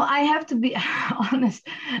 well, I have to be honest.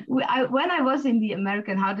 When I was in the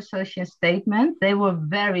American Heart Association statement, they were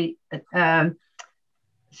very,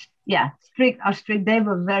 strict. They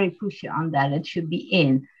were very pushy on that. It should be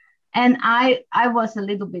in. And I was a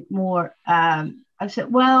little bit more, I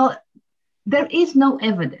said, well, there is no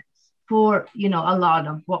evidence for, a lot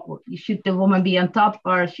of should the woman be on top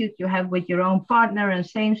or should you have with your own partner and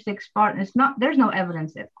same-sex partners. There's no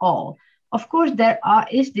evidence at all. Of course,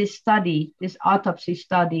 is this study, this autopsy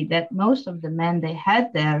study, that most of the men they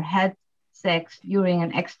had there had sex during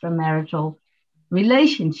an extramarital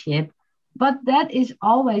relationship. But that is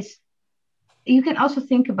always, you can also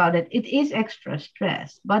think about it, it is extra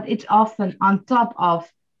stress, but it's often on top of,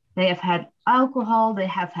 they have had alcohol, they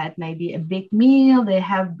have had maybe a big meal,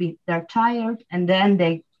 they're tired, and then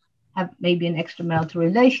they have maybe an extramarital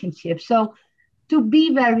relationship. So to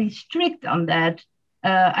be very strict on that,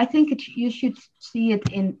 I think you should see it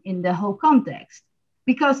in the whole context.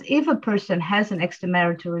 Because if a person has an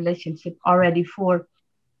extramarital relationship already for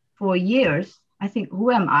 4 years, I think, who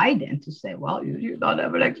am I then to say, well, you don't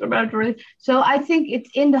have an extramarital relationship? So I think it's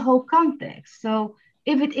in the whole context. So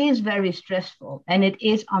if it is very stressful and it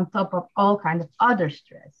is on top of all kinds of other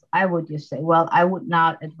stress, I would just say, well, I would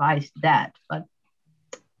not advise that. But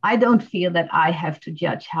I don't feel that I have to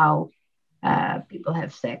judge how people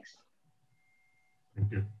have sex.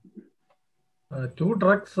 Thank you. Two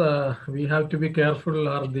drugs we have to be careful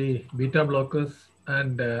are the beta blockers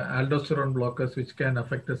and aldosterone blockers, which can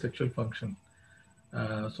affect the sexual function.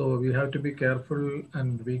 So we have to be careful,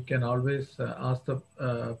 and we can always ask the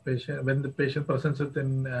patient, when the patient presents with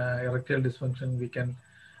an erectile dysfunction, we can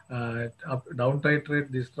down titrate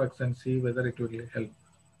these drugs and see whether it will help.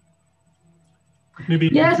 Maybe.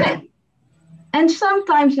 Yes, and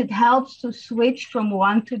sometimes it helps to switch from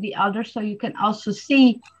one to the other, so you can also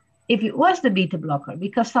see if it was the beta blocker,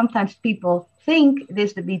 because sometimes people think it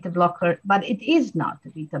is the beta blocker, but it is not the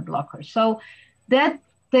beta blocker. So that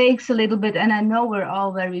takes a little bit, and I know we're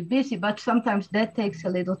all very busy, but sometimes that takes a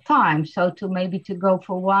little time. So to go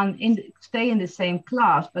for one, stay in the same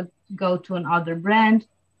class, but go to another brand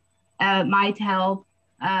might help.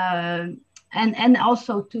 And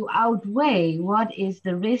also to outweigh what is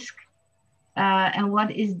the risk and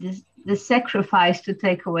what is the sacrifice to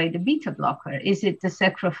take away the beta blocker. Is it the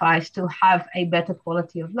sacrifice to have a better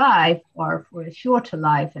quality of life or for a shorter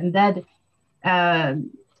life? And that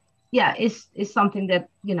is something that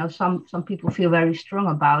some people feel very strong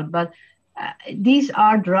about. But these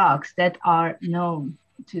are drugs that are known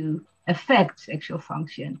to affect sexual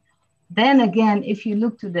function. Then again, if you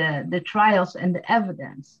look to the trials and the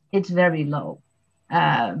evidence, it's very low.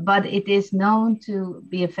 But it is known to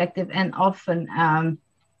be effective, and often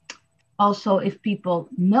also if people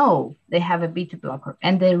know they have a beta blocker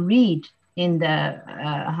and they read in the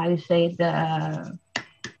the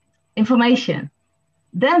information,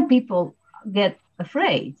 then people get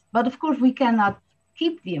afraid. But of course, we cannot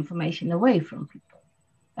keep the information away from people.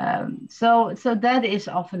 So that is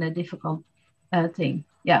often a difficult thing.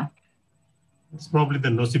 Yeah. It's probably the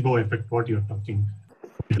nocebo effect, what you're talking.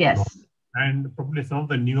 Yes. And probably some of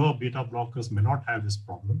the newer beta blockers may not have this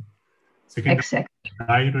problem. Second, exactly.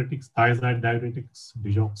 Diuretics, thiazide diuretics,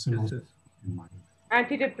 digoxin also in mind.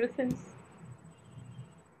 Antidepressants,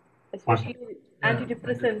 especially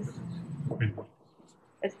antidepressants,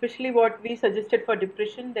 especially what we suggested for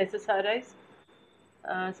depression, the SSRIs.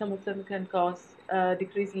 Some of them can cause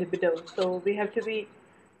decreased libido. So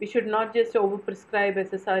we should not just overprescribe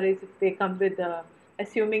SSRIs if they come with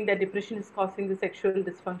assuming that depression is causing the sexual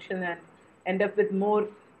dysfunction and end up with more,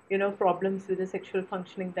 problems with the sexual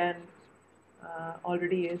functioning than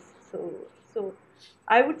already is. So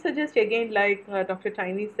I would suggest again, like Dr.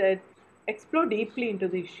 Tiny said, explore deeply into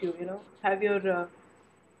the issue. Have your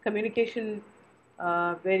communication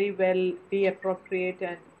very well be appropriate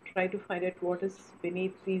and try to find out what is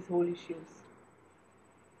beneath these whole issues.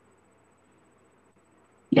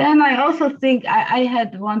 Yeah, and I also think I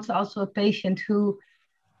had once also a patient who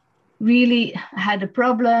really had the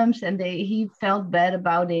problems, and he felt bad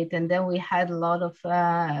about it, and then we had a lot of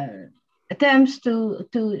attempts to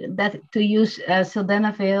use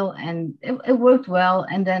sildenafil, and it worked well.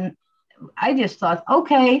 And then I just thought,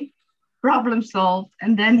 okay, problem solved.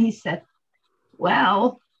 And then he said,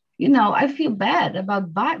 well, I feel bad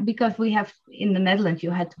about because we have in the Netherlands,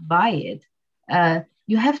 you had to buy it.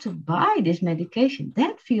 You have to buy this medication.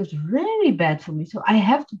 That feels very bad for me. So I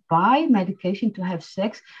have to buy medication to have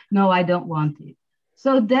sex. No, I don't want it.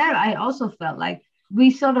 So there I also felt like we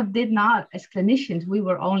sort of did not, as clinicians, we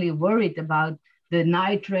were only worried about the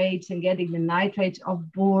nitrates and getting the nitrates off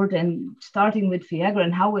board and starting with Viagra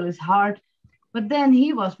and how well it's hard. But then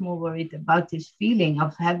he was more worried about this feeling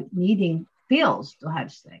of needing pills to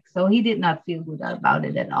have sex. So he did not feel good about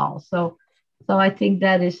it at all. So I think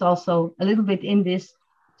that is also a little bit in this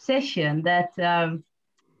session that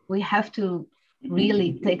we have to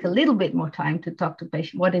really take a little bit more time to talk to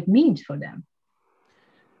patients what it means for them.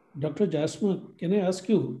 Dr. Jasma, can I ask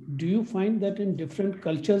you, do you find that in different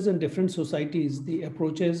cultures and different societies, the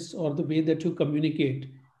approaches or the way that you communicate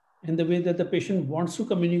and the way that the patient wants to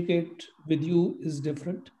communicate with you is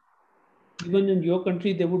different? Even in your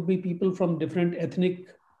country, there would be people from different ethnic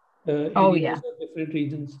areas or different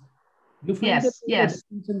regions. Do you find that there's a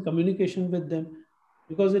difference in communication with them?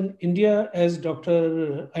 Because in India, as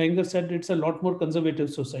Dr. Iyengar said, it's a lot more conservative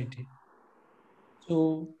society.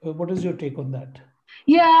 So what is your take on that?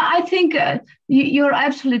 Yeah, I think you're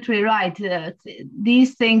absolutely right.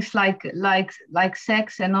 These things like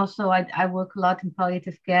sex, and also I work a lot in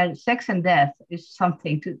palliative care. Sex and death is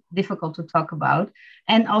something difficult to talk about,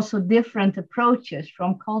 and also different approaches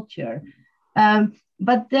from culture.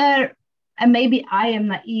 But there, and maybe I am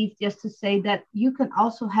naive just to say that you can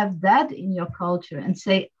also have that in your culture and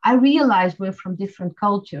say, I realize we're from different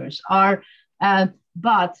cultures, or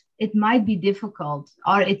but it might be difficult,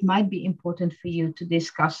 or it might be important for you to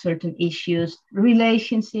discuss certain issues,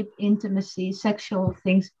 relationship, intimacy, sexual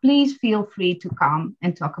things. Please feel free to come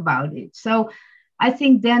and talk about it. So I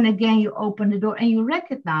think then again, you open the door and you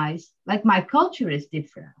recognize, like, my culture is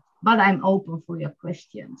different, but I'm open for your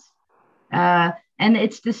questions. And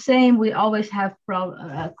it's the same. We always have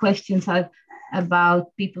questions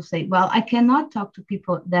about people say, well, I cannot talk to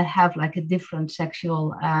people that have like a different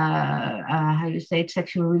sexual,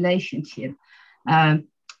 sexual relationship.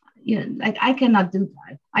 Like I cannot do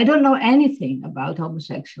that. I don't know anything about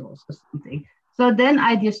homosexuals or something. So then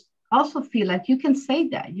I just also feel like you can say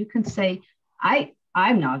that. You can say,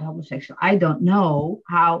 I'm not homosexual. I don't know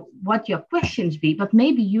what your questions be, but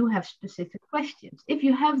maybe you have specific questions. If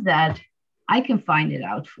you have that, I can find it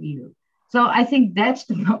out for you. So I think that's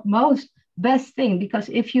the most best thing, because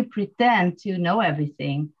if you pretend to know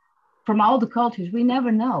everything from all the cultures, we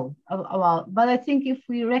never know about. But I think if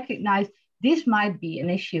we recognize this might be an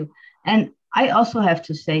issue, and I also have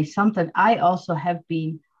to say, sometimes I also have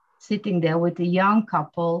been sitting there with a young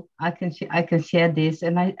couple. I can share this,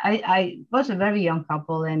 and I was a very young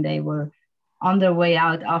couple, and they were on their way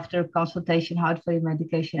out after consultation, heart failure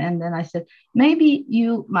medication. And then I said, maybe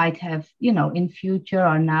you might have, in future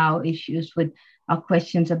or now issues with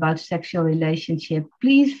questions about sexual relationship.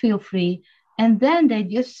 Please feel free. And then they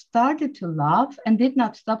just started to laugh and did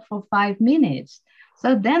not stop for 5 minutes.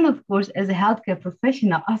 So then, of course, as a healthcare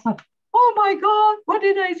professional, I thought, oh my God, what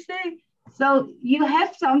did I say? So you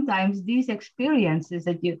have sometimes these experiences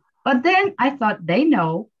but then I thought, they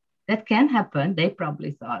know that can happen. They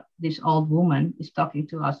probably thought, this old woman is talking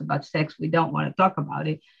to us about sex. We don't want to talk about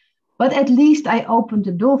it. But at least I opened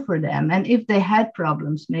the door for them. And if they had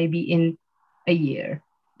problems, maybe in a year,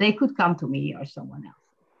 they could come to me or someone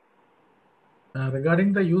else.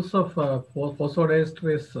 Regarding the use of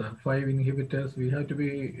phosphodiesterase 5 inhibitors, we have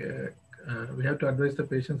to advise the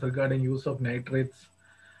patients regarding use of nitrates,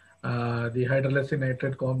 the hydrolyzed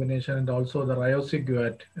nitrate combination, and also the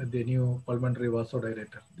riociguat, the new pulmonary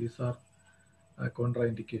vasodilator. These are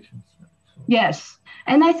contraindications. So. Yes,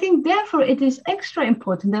 and I think therefore it is extra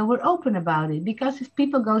important that we're open about it, because if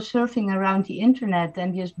people go surfing around the internet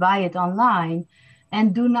and just buy it online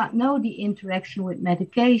and do not know the interaction with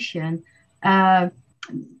medication,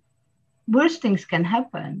 worse things can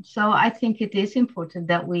happen. So I think it is important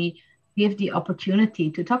that we give the opportunity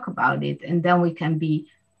to talk about it, and then we can be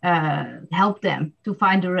help them to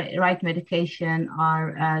find the right medication,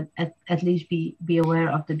 or at least be aware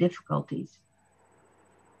of the difficulties.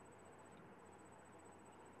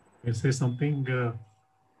 I say something.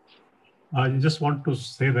 I just want to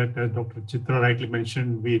say that, as Dr. Chitra rightly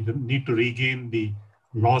mentioned, we need to regain the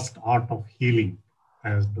lost art of healing,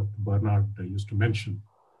 as Dr. Bernard used to mention.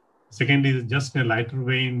 Second is just in a lighter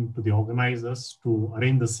vein to the organizers to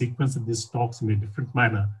arrange the sequence of these talks in a different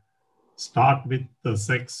manner. Start with the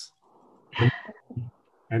sex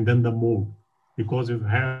and then the mood, because if you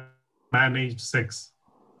have managed sex,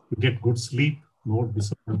 you get good sleep, no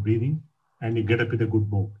disordered breathing, and you get up with a good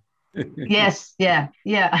mood. Yes, yeah.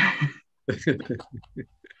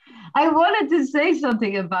 I wanted to say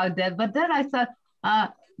something about that, but then I thought,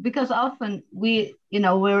 because often we're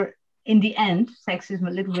in the end, sex is a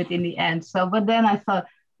little bit in the end. So, but then I thought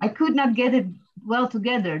I could not get it well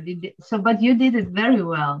together. So, but you did it very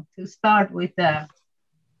well to start with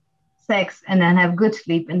sex and then have good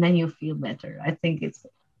sleep and then you feel better. I think it's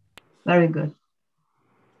very good.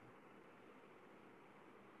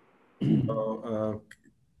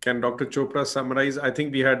 Can Dr. Chopra summarize? I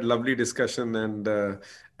think we had lovely discussion, and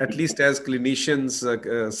at least as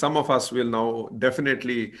clinicians, some of us will now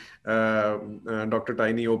definitely, Dr.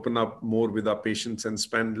 Tiny, open up more with our patients and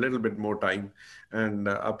spend a little bit more time, and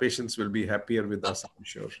our patients will be happier with us, I'm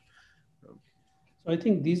sure. So I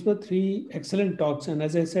think these were 3 excellent talks. And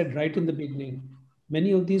as I said right in the beginning,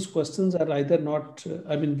 many of these questions are either not,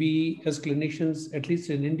 we as clinicians, at least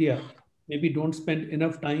in India, maybe don't spend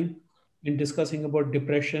enough time in discussing about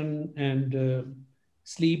depression and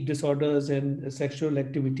sleep disorders and sexual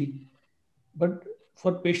activity. But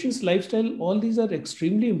for patients' lifestyle, all these are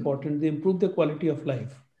extremely important. They improve the quality of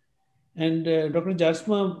life. And Dr.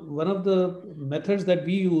 Jasma, one of the methods that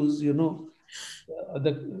we use,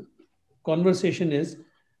 the conversation is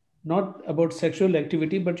not about sexual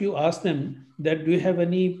activity, but you ask them that, do you have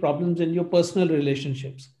any problems in your personal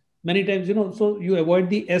relationships? Many times, so you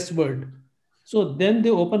avoid the S word. So then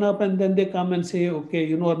they open up and then they come and say,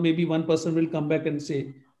 okay, or maybe one person will come back and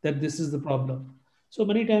say that this is the problem. So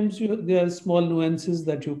many times there are small nuances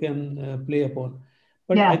that you can play upon.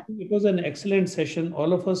 But I think it was an excellent session.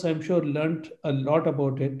 All of us, I'm sure, learned a lot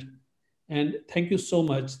about it. And thank you so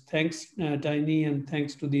much. Thanks, Tiny, and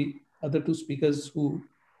thanks to the other 2 speakers who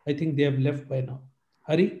I think they have left by now.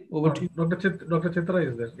 Hari, over to you. Dr. Chitra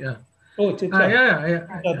is there, yeah. Oh, Chitra.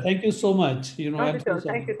 Yeah. Thank you so much. I'm so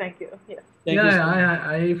thank you. Yeah.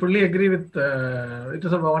 I fully agree with, it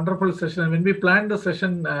was a wonderful session. When we planned the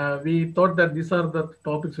session, we thought that these are the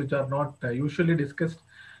topics which are not usually discussed.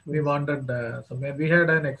 We wanted, so we had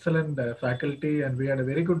an excellent faculty and we had a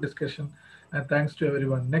very good discussion. And thanks to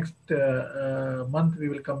everyone. Next month, we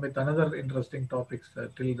will come with another interesting topics.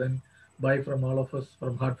 Till then, bye from all of us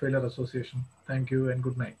from Heart Failure Association. Thank you and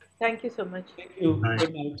good night. Thank you so much. Thank you.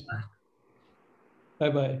 Good night.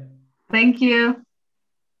 Bye-bye. Thank you.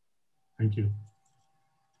 Thank you.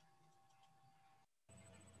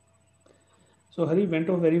 So Hari went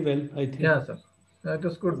off very well, I think. Yeah, sir. That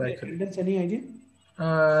was good, actually. That's any idea?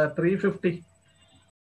 350.